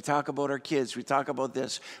spouses. We talk about our kids. We talk about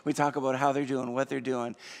this. We talk about how they're doing, what they're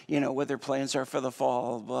doing, what their plans are for the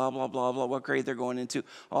fall, blah, blah, blah, blah, what grade they're going into,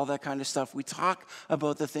 all that kind of stuff. We talk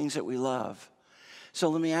about the things that we love. So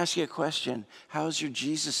let me ask you a question. How's your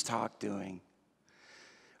Jesus talk doing?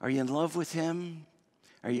 Are you in love with him?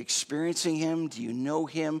 Are you experiencing him? Do you know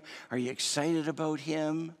him? Are you excited about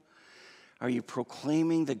him? Are you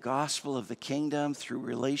proclaiming the gospel of the kingdom through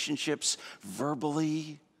relationships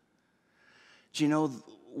verbally? Do you know,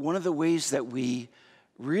 one of the ways that we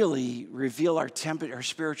really reveal our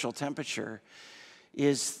spiritual temperature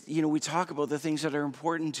is, we talk about the things that are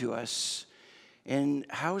important to us. And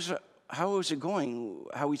how is it going,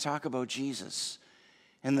 how we talk about Jesus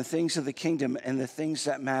and the things of the kingdom and the things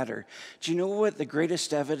that matter? Do you know what the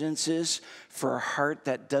greatest evidence is for a heart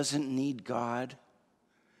that doesn't need God?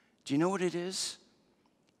 Do you know what it is?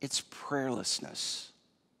 It's prayerlessness.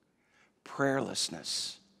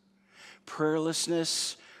 Prayerlessness.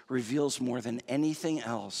 Prayerlessness reveals more than anything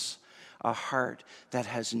else a heart that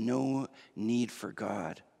has no need for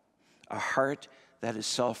God, a heart that is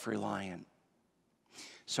self-reliant.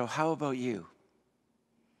 So how about you?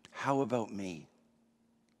 How about me?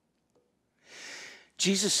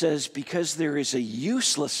 Jesus says, because there is a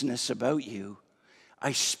uselessness about you,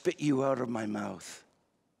 I spit you out of my mouth.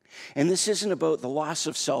 And this isn't about the loss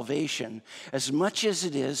of salvation as much as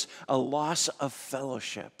it is a loss of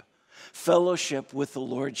fellowship with the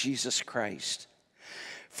Lord Jesus Christ.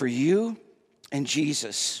 For you and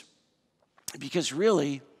Jesus, because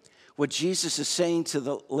really what Jesus is saying to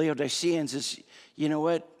the Laodiceans is, you know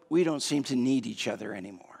what? We don't seem to need each other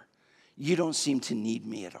anymore. You don't seem to need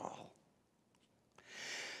me at all.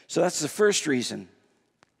 So that's the first reason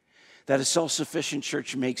that a self-sufficient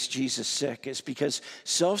church makes Jesus sick, is because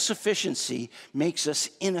self-sufficiency makes us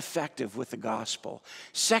ineffective with the gospel.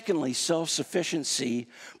 Secondly, self-sufficiency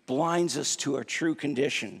blinds us to our true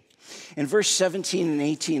condition. In verse 17 and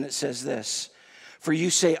 18, it says this, "For you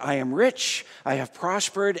say, I am rich, I have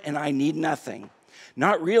prospered, and I need nothing,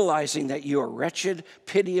 not realizing that you are wretched,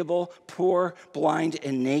 pitiable, poor, blind,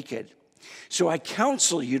 and naked. So I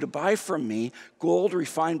counsel you to buy from me gold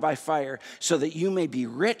refined by fire, so that you may be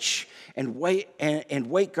rich, and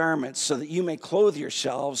white garments, so that you may clothe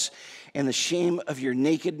yourselves, and the shame of your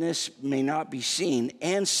nakedness may not be seen,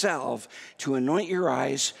 and salve to anoint your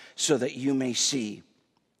eyes, so that you may see."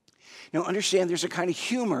 Now understand, there's a kind of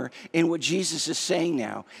humor in what Jesus is saying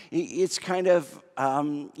now. It's kind of,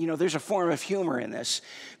 there's a form of humor in this,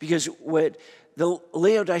 because what the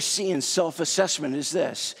Laodicean self-assessment is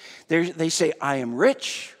this. They say, I am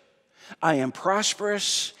rich, I am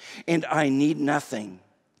prosperous, and I need nothing.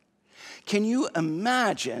 Can you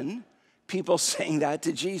imagine people saying that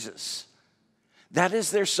to Jesus? That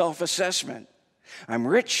is their self-assessment. I'm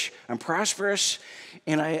rich, I'm prosperous,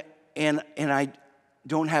 and I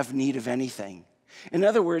don't have need of anything. In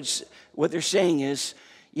other words, what they're saying is,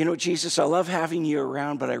 Jesus, I love having you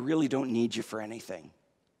around, but I really don't need you for anything.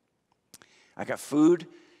 I got food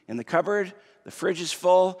in the cupboard, the fridge is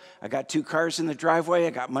full, I got 2 cars in the driveway, I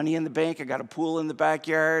got money in the bank, I got a pool in the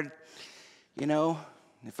backyard.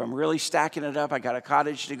 If I'm really stacking it up, I got a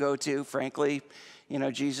cottage to go to, frankly.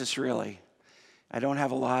 Jesus, really, I don't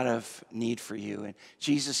have a lot of need for you. And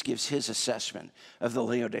Jesus gives his assessment of the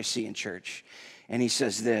Laodicean church. And he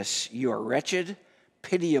says this, you are wretched,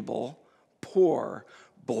 pitiable, poor,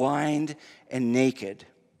 blind, and naked.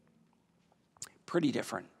 Pretty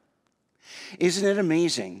different. Isn't it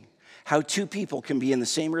amazing how 2 people can be in the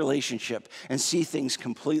same relationship and see things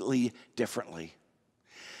completely differently?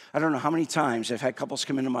 I don't know how many times I've had couples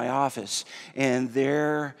come into my office and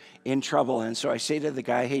they're in trouble. And so I say to the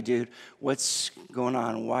guy, hey, dude, what's going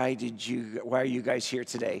on? Why are you guys here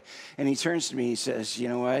today? And he turns to me, he says, you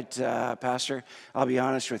know what, Pastor, I'll be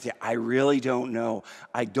honest with you. I really don't know.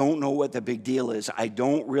 I don't know what the big deal is. I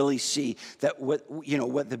don't really see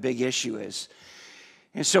what the big issue is.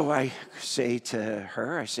 And so I say to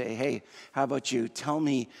her, hey, how about you? Tell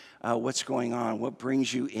me what's going on. What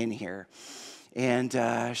brings you in here?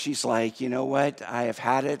 And she's like, you know what? I have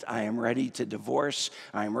had it. I am ready to divorce.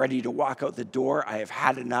 I am ready to walk out the door. I have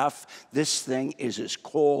had enough. This thing is as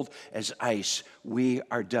cold as ice. We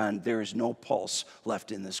are done. There is no pulse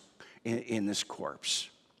left in this corpse.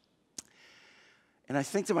 And I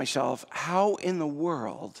think to myself, how in the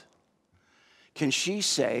world can she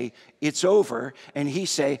say, it's over, and he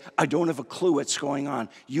say, I don't have a clue what's going on?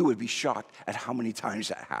 You would be shocked at how many times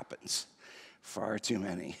that happens. Far too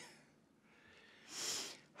many.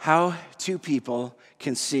 How 2 people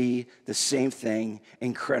can see the same thing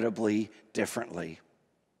incredibly differently.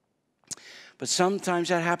 But sometimes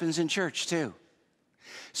that happens in church too.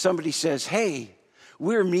 Somebody says, hey,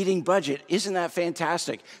 We're meeting budget. Isn't that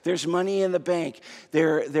fantastic? There's money in the bank.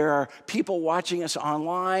 There are people watching us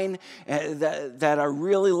online that are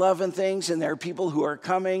really loving things, and there are people who are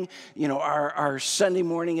coming. You know, our Sunday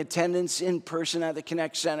morning attendance in person at the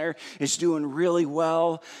Connect Center is doing really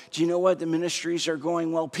well. Do you know what? The ministries are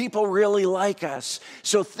going well. People really like us.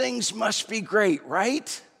 So things must be great,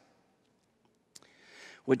 right?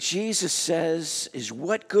 What Jesus says is,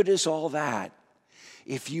 what good is all that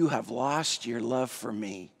if you have lost your love for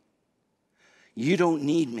me? You don't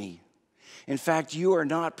need me. In fact, you are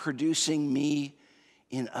not producing me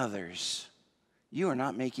in others. You are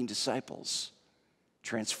not making disciples,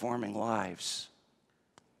 transforming lives,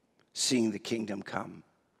 seeing the kingdom come.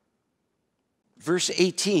 Verse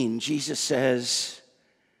 18, Jesus says,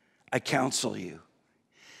 I counsel you.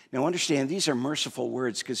 Now understand, these are merciful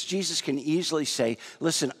words because Jesus can easily say,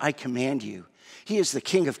 listen, I command you. He is the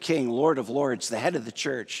King of Kings, Lord of Lords, the head of the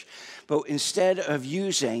church. But instead of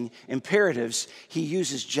using imperatives, he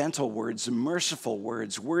uses gentle words, merciful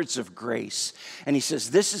words, words of grace. And he says,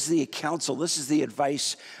 this is the counsel, this is the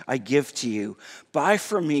advice I give to you. Buy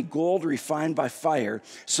from me gold refined by fire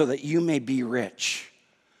so that you may be rich.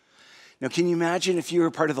 Now, can you imagine if you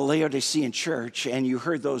were part of the Laodicean church and you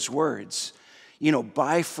heard those words? You know,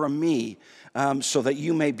 buy from me so that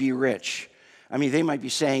you may be rich. I mean, they might be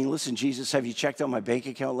saying, listen, Jesus, have you checked out my bank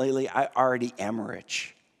account lately? I already am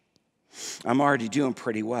rich. I'm already doing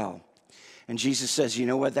pretty well. And Jesus says, you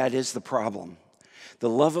know what? That is the problem. The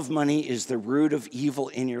love of money is the root of evil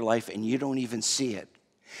in your life, and you don't even see it.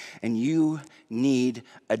 And you need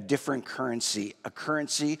a different currency, a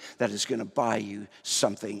currency that is going to buy you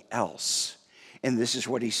something else. And this is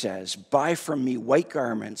what he says, buy from me white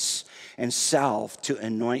garments and salve to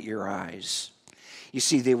anoint your eyes. You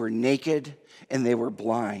see, they were naked and they were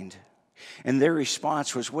blind. And their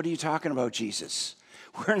response was, what are you talking about, Jesus?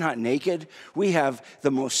 We're not naked. We have the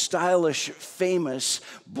most stylish, famous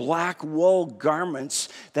black wool garments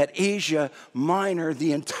that Asia Minor,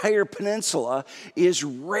 the entire peninsula, is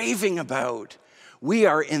raving about. We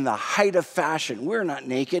are in the height of fashion. We're not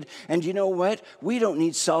naked. And you know what? We don't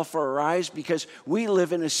need salve for our eyes because we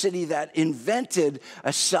live in a city that invented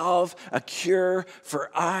a salve, a cure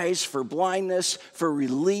for eyes, for blindness, for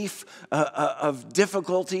relief of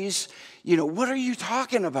difficulties. You know, what are you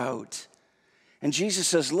talking about? And Jesus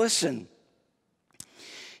says, listen,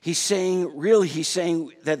 he's saying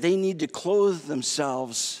that they need to clothe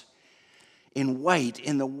themselves in white,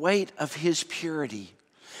 in the white of his purity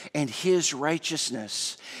and his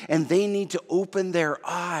righteousness. And they need to open their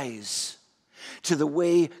eyes to the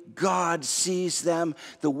way God sees them,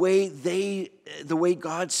 the way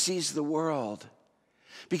God sees the world,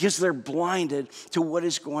 because they're blinded to what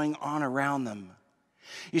is going on around them.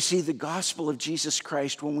 You see, the gospel of Jesus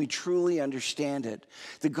Christ, when we truly understand it,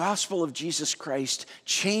 the gospel of Jesus Christ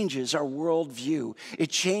changes our worldview. It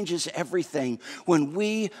changes everything. When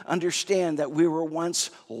we understand that we were once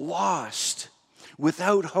lost,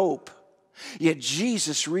 without hope, yet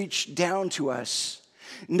Jesus reached down to us.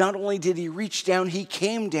 Not only did he reach down, he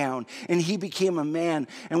came down and he became a man.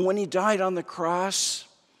 And when he died on the cross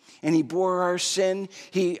and he bore our sin,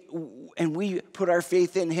 and we put our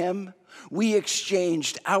faith in him, we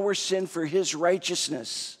exchanged our sin for his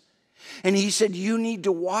righteousness. And he said, you need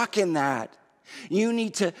to walk in that. You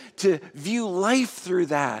need to view life through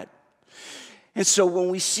that. And so when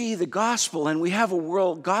we see the gospel and we have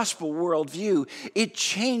a gospel worldview, it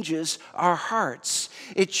changes our hearts.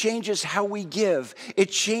 It changes how we give.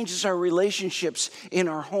 It changes our relationships in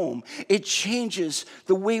our home. It changes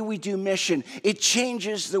the way we do mission. It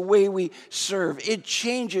changes the way we serve. It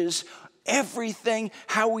changes everything,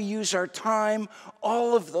 how we use our time,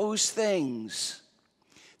 all of those things.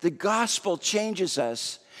 The gospel changes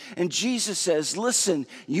us. And Jesus says, listen,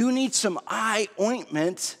 you need some eye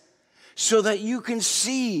ointment so that you can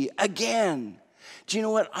see again. Do you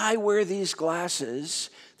know what? I wear these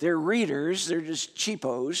glasses. They're readers. They're just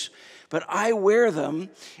cheapos. But I wear them,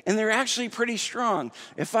 and they're actually pretty strong.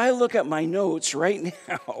 If I look at my notes right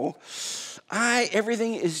now,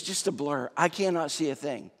 everything is just a blur. I cannot see a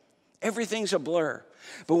thing. Everything's a blur.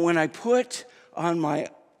 But when I put on my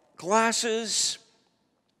glasses,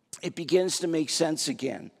 it begins to make sense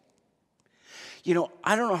again. You know,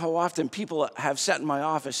 I don't know how often people have sat in my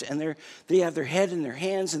office and they have their head in their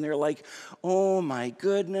hands and they're like, oh my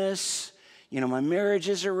goodness, you know, my marriage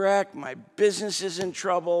is a wreck, my business is in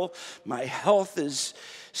trouble, my health is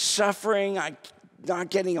suffering, I'm not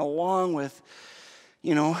getting along with,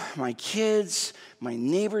 you know, my kids, my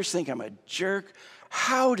neighbors think I'm a jerk.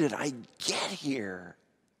 How did I get here?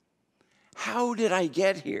 How did I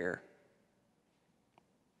get here?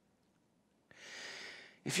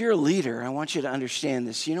 If you're a leader, I want you to understand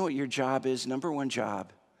this. You know what your job is? Number one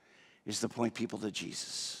job is to point people to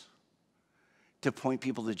Jesus, to point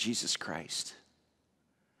people to Jesus Christ.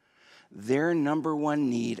 Their number one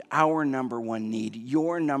need, our number one need,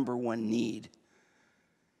 your number one need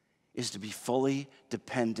is to be fully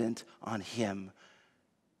dependent on Him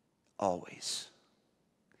always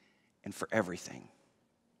and for everything.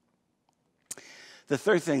 The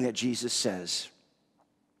third thing that Jesus says,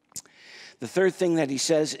 the third thing that He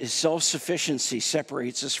says is self-sufficiency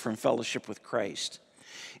separates us from fellowship with Christ.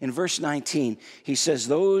 In verse 19, He says,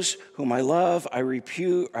 those whom I love, I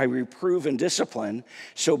reprove and discipline,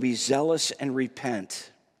 so be zealous and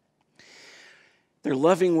repent. They're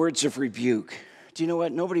loving words of rebuke. Do you know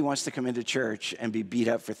what? Nobody wants to come into church and be beat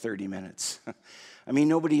up for 30 minutes. I mean,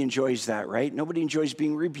 nobody enjoys that, right? Nobody enjoys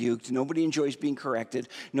being rebuked. Nobody enjoys being corrected.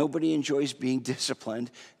 Nobody enjoys being disciplined.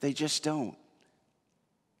 They just don't.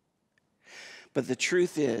 But the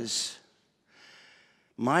truth is,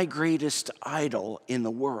 my greatest idol in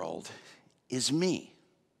the world is me.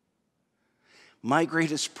 My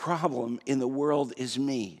greatest problem in the world is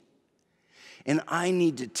me. And I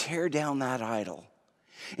need to tear down that idol.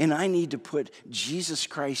 And I need to put Jesus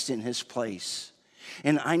Christ in His place.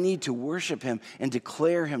 And I need to worship Him and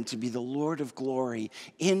declare Him to be the Lord of glory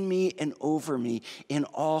in me and over me in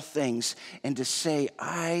all things. And to say,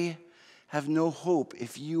 I have no hope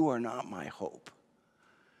if you are not my hope.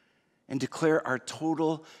 And declare our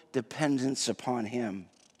total dependence upon Him.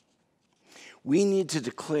 We need to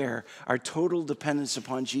declare our total dependence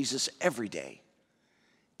upon Jesus every day.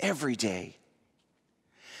 Every day.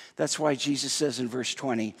 That's why Jesus says in verse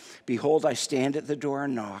 20, behold, I stand at the door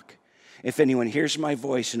and knock. If anyone hears my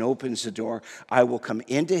voice and opens the door, I will come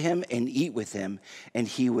into him and eat with him, and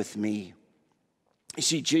he with me. You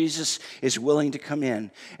see, Jesus is willing to come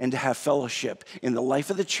in and to have fellowship in the life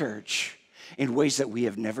of the church in ways that we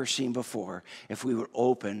have never seen before if we would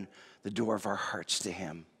open the door of our hearts to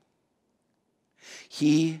Him.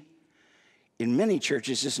 He, in many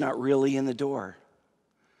churches, is not really in the door.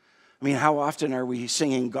 I mean, how often are we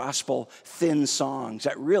singing gospel thin songs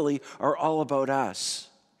that really are all about us?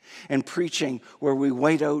 And preaching where we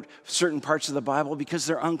white out certain parts of the Bible because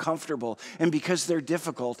they're uncomfortable and because they're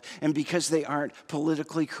difficult and because they aren't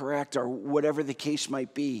politically correct or whatever the case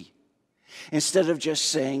might be. Instead of just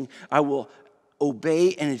saying, I will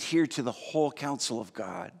obey and adhere to the whole counsel of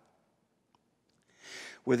God.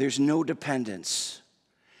 Where there's no dependence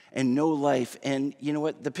and no life. And you know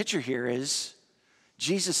what? The picture here is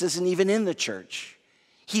Jesus isn't even in the church.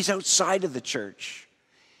 He's outside of the church.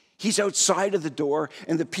 He's outside of the door,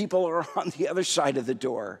 and the people are on the other side of the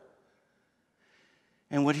door.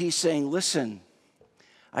 And what He's saying, listen,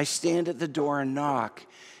 I stand at the door and knock.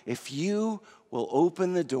 If you will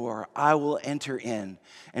open the door, I will enter in,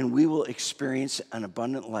 and we will experience an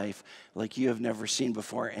abundant life like you have never seen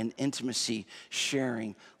before, and intimacy,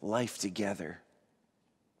 sharing life together.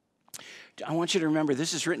 I want you to remember,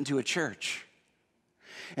 this is written to a church.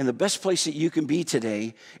 And the best place that you can be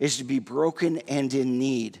today is to be broken and in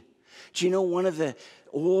need. Do you know one of the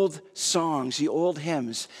old songs, the old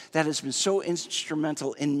hymns that has been so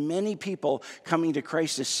instrumental in many people coming to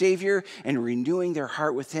Christ as Savior and renewing their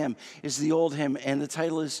heart with Him is the old hymn, and the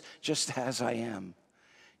title is Just As I Am.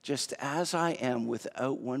 Just as I am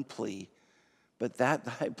without one plea, but that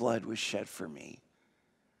thy blood was shed for me.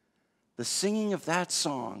 The singing of that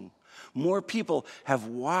song, more people have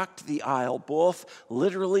walked the aisle, both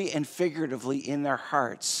literally and figuratively in their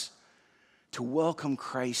hearts, to welcome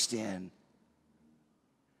Christ in.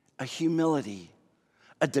 A humility,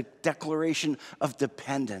 a declaration of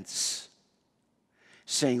dependence,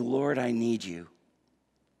 saying, Lord, I need you.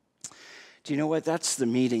 Do you know what? That's the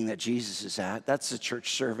meeting that Jesus is at. That's the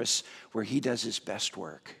church service where He does His best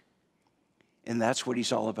work. And that's what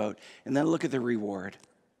He's all about. And then look at the reward.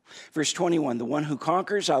 Verse 21, the one who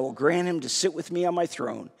conquers, I will grant him to sit with me on my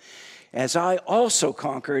throne, as I also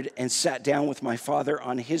conquered and sat down with my Father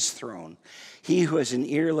on His throne. He who has an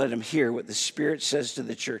ear, let him hear what the Spirit says to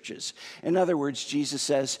the churches. In other words, Jesus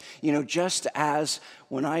says, you know, just as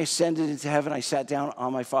when I ascended into heaven, I sat down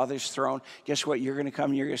on my Father's throne, guess what? You're going to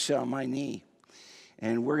come and you're going to sit on my knee.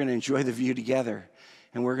 And we're going to enjoy the view together.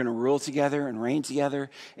 And we're going to rule together and reign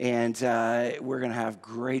together. And we're going to have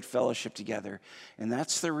great fellowship together. And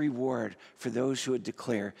that's the reward for those who would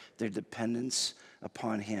declare their dependence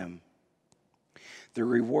upon Him. The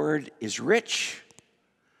reward is rich.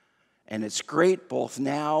 And it's great both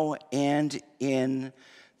now and in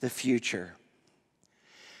the future.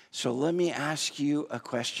 So let me ask you a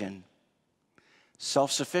question.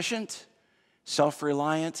 Self-sufficient,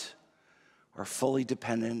 self-reliant, or fully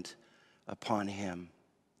dependent upon Him?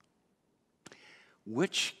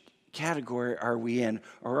 which category are we in?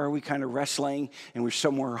 Or are we kind of wrestling and we're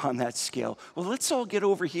somewhere on that scale? Well, let's all get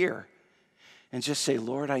over here and just say,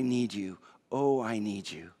 Lord, I need you. Oh, I need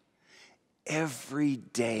you. Every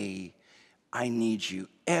day I need you.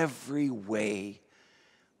 Every way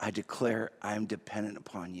I declare I'm dependent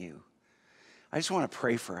upon you. I just want to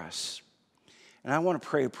pray for us. And I want to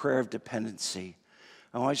pray a prayer of dependency.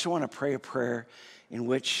 I just want to pray a prayer in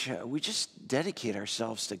which we just dedicate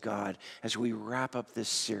ourselves to God as we wrap up this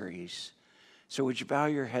series. So would you bow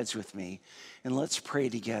your heads with me and let's pray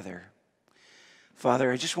together.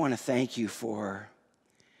 Father, I just want to thank you for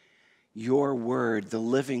your word, the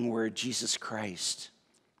living word, Jesus Christ,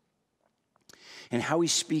 and how he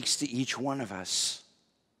speaks to each one of us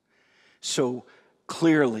so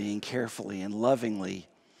clearly and carefully and lovingly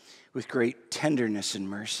with great tenderness and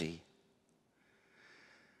mercy.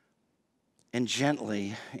 And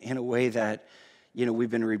gently, in a way that, we've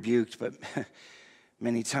been rebuked, but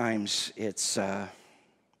many times it's,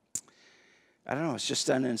 it's just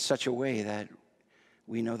done in such a way that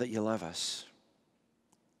we know that you love us.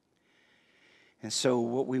 And so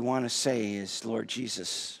what we want to say is, Lord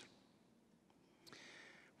Jesus,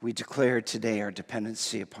 we declare today our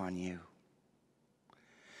dependency upon you.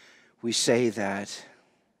 We say that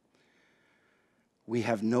we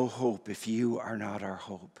have no hope if you are not our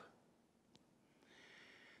hope.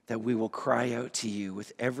 That we will cry out to you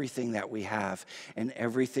with everything that we have and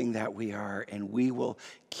everything that we are, and we will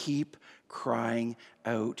keep crying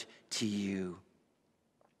out to you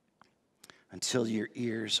until your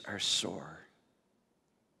ears are sore.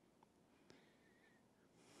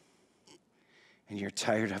 And you're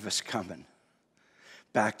tired of us coming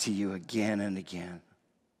back to you again and again.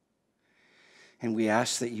 And we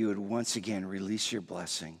ask that you would once again release your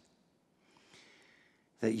blessing,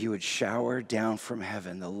 that you would shower down from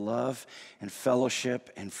heaven the love and fellowship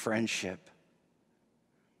and friendship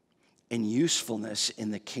and usefulness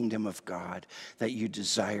in the kingdom of God that you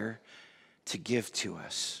desire to give to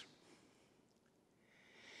us.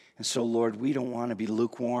 And so, Lord, we don't want to be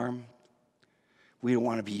lukewarm. We don't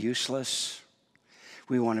want to be useless.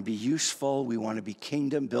 We want to be useful. We want to be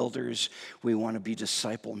kingdom builders. We want to be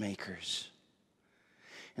disciple makers.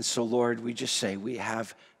 And so, Lord, we just say we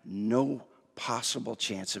have no possible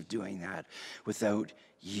chance of doing that without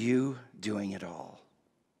you doing it all.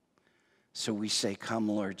 So we say, come,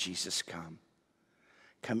 Lord Jesus, come.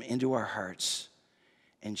 Come into our hearts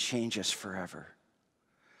and change us forever.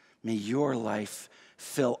 May your life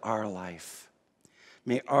fill our life.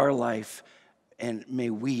 May our life and may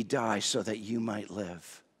we die so that you might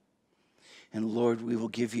live. And Lord, we will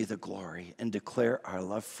give you the glory and declare our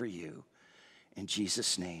love for you. In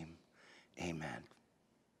Jesus' name, amen.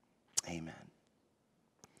 Amen.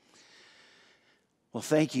 Well,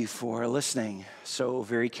 thank you for listening so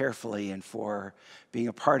very carefully and for being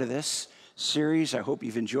a part of this series. I hope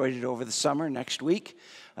you've enjoyed it over the summer. Next week,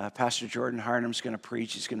 Pastor Jordan Harnum's going to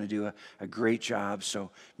preach. He's going to do a great job. So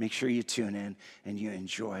make sure you tune in and you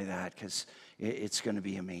enjoy that because it's going to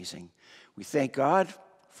be amazing. We thank God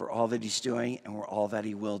for all that he's doing and for all that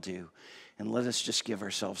he will do. And let us just give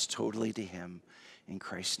ourselves totally to him in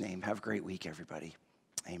Christ's name. Have a great week, everybody.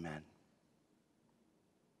 Amen.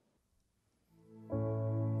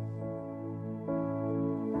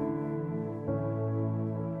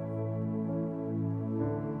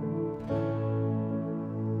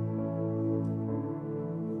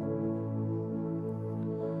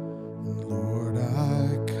 Lord,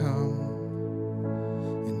 I come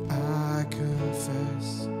and I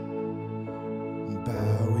confess,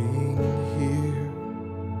 bowing here,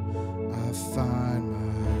 I find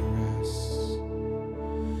my rest,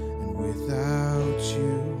 and without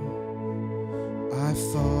you, I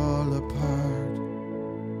fall apart,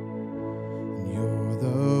 and you're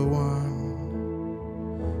the one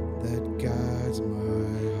that guides my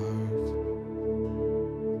heart.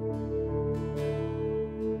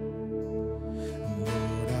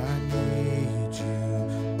 Lord, I need you,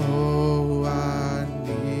 oh, I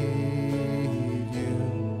need you,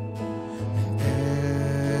 and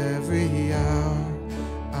every hour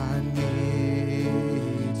I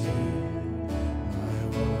need you, my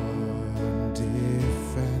one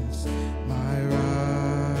defense, my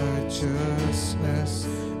righteousness,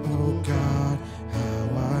 oh God, how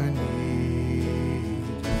I need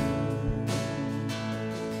you.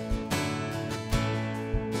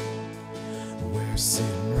 Where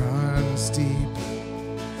sin runs deep,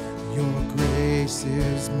 your grace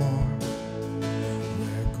is more.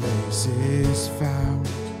 Where grace is found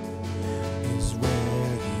is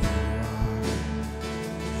where you are.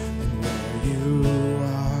 And where you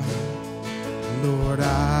are, Lord,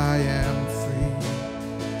 I am free.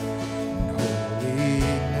 And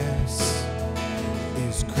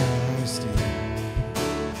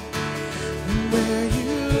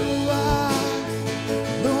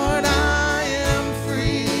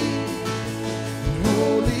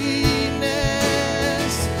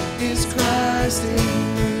rest in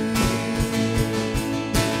me.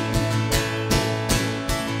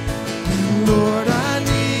 And Lord, I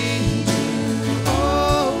need you.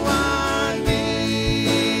 Oh, I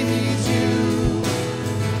need you.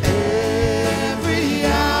 Every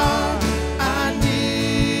hour I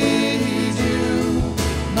need you.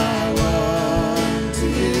 My one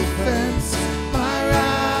defense, my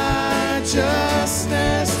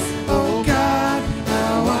righteousness. Oh God,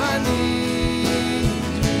 how I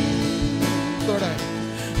need you.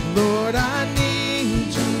 Lord, I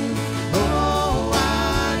need you. Oh,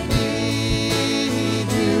 I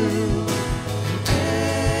need you.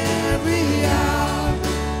 Every hour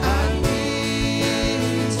I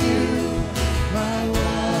need you. My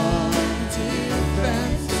one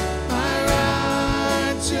defense, my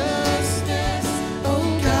righteousness.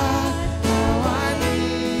 Oh God, how I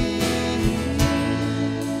need you.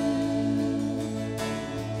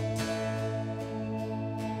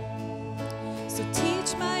 So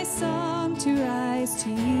teach my song to rise to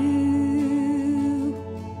you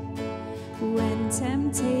when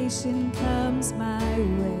temptation comes my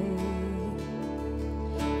way.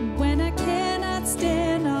 When I cannot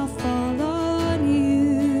stand, I'll fall on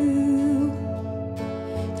you.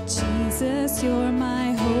 Jesus, you're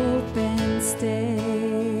my hope and stay.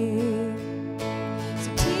 So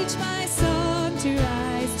teach my song to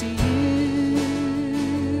rise to you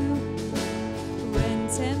when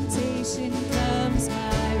temptation comes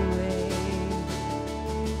my way.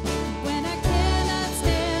 When I cannot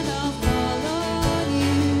stand, I'll fall on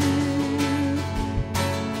you.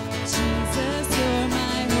 Jesus, you're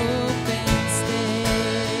my hope and stay.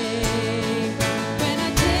 When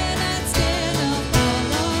I cannot stand, I'll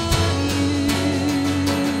fall on you.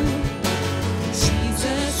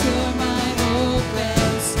 Jesus, you're my hope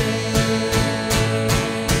and stay.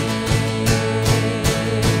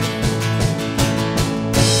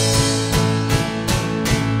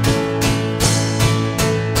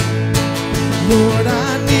 Lord,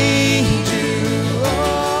 I need you.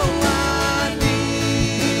 Oh, I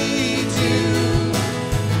need you.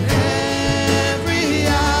 Every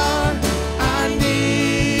hour I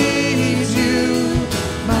need you.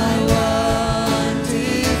 My one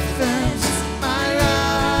defense, my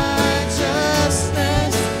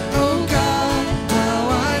righteousness. Oh God, how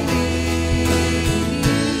I need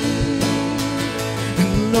you.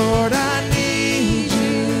 And Lord, I need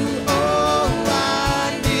you. Oh,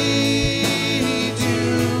 I need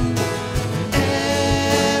you.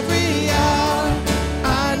 Every hour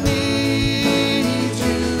I need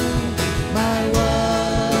you. My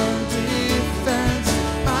one defense,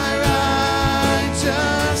 my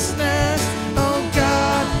righteousness. Oh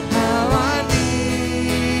God, how I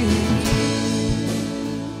need you.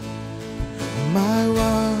 My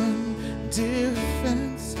one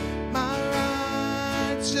defense, my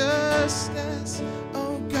righteousness.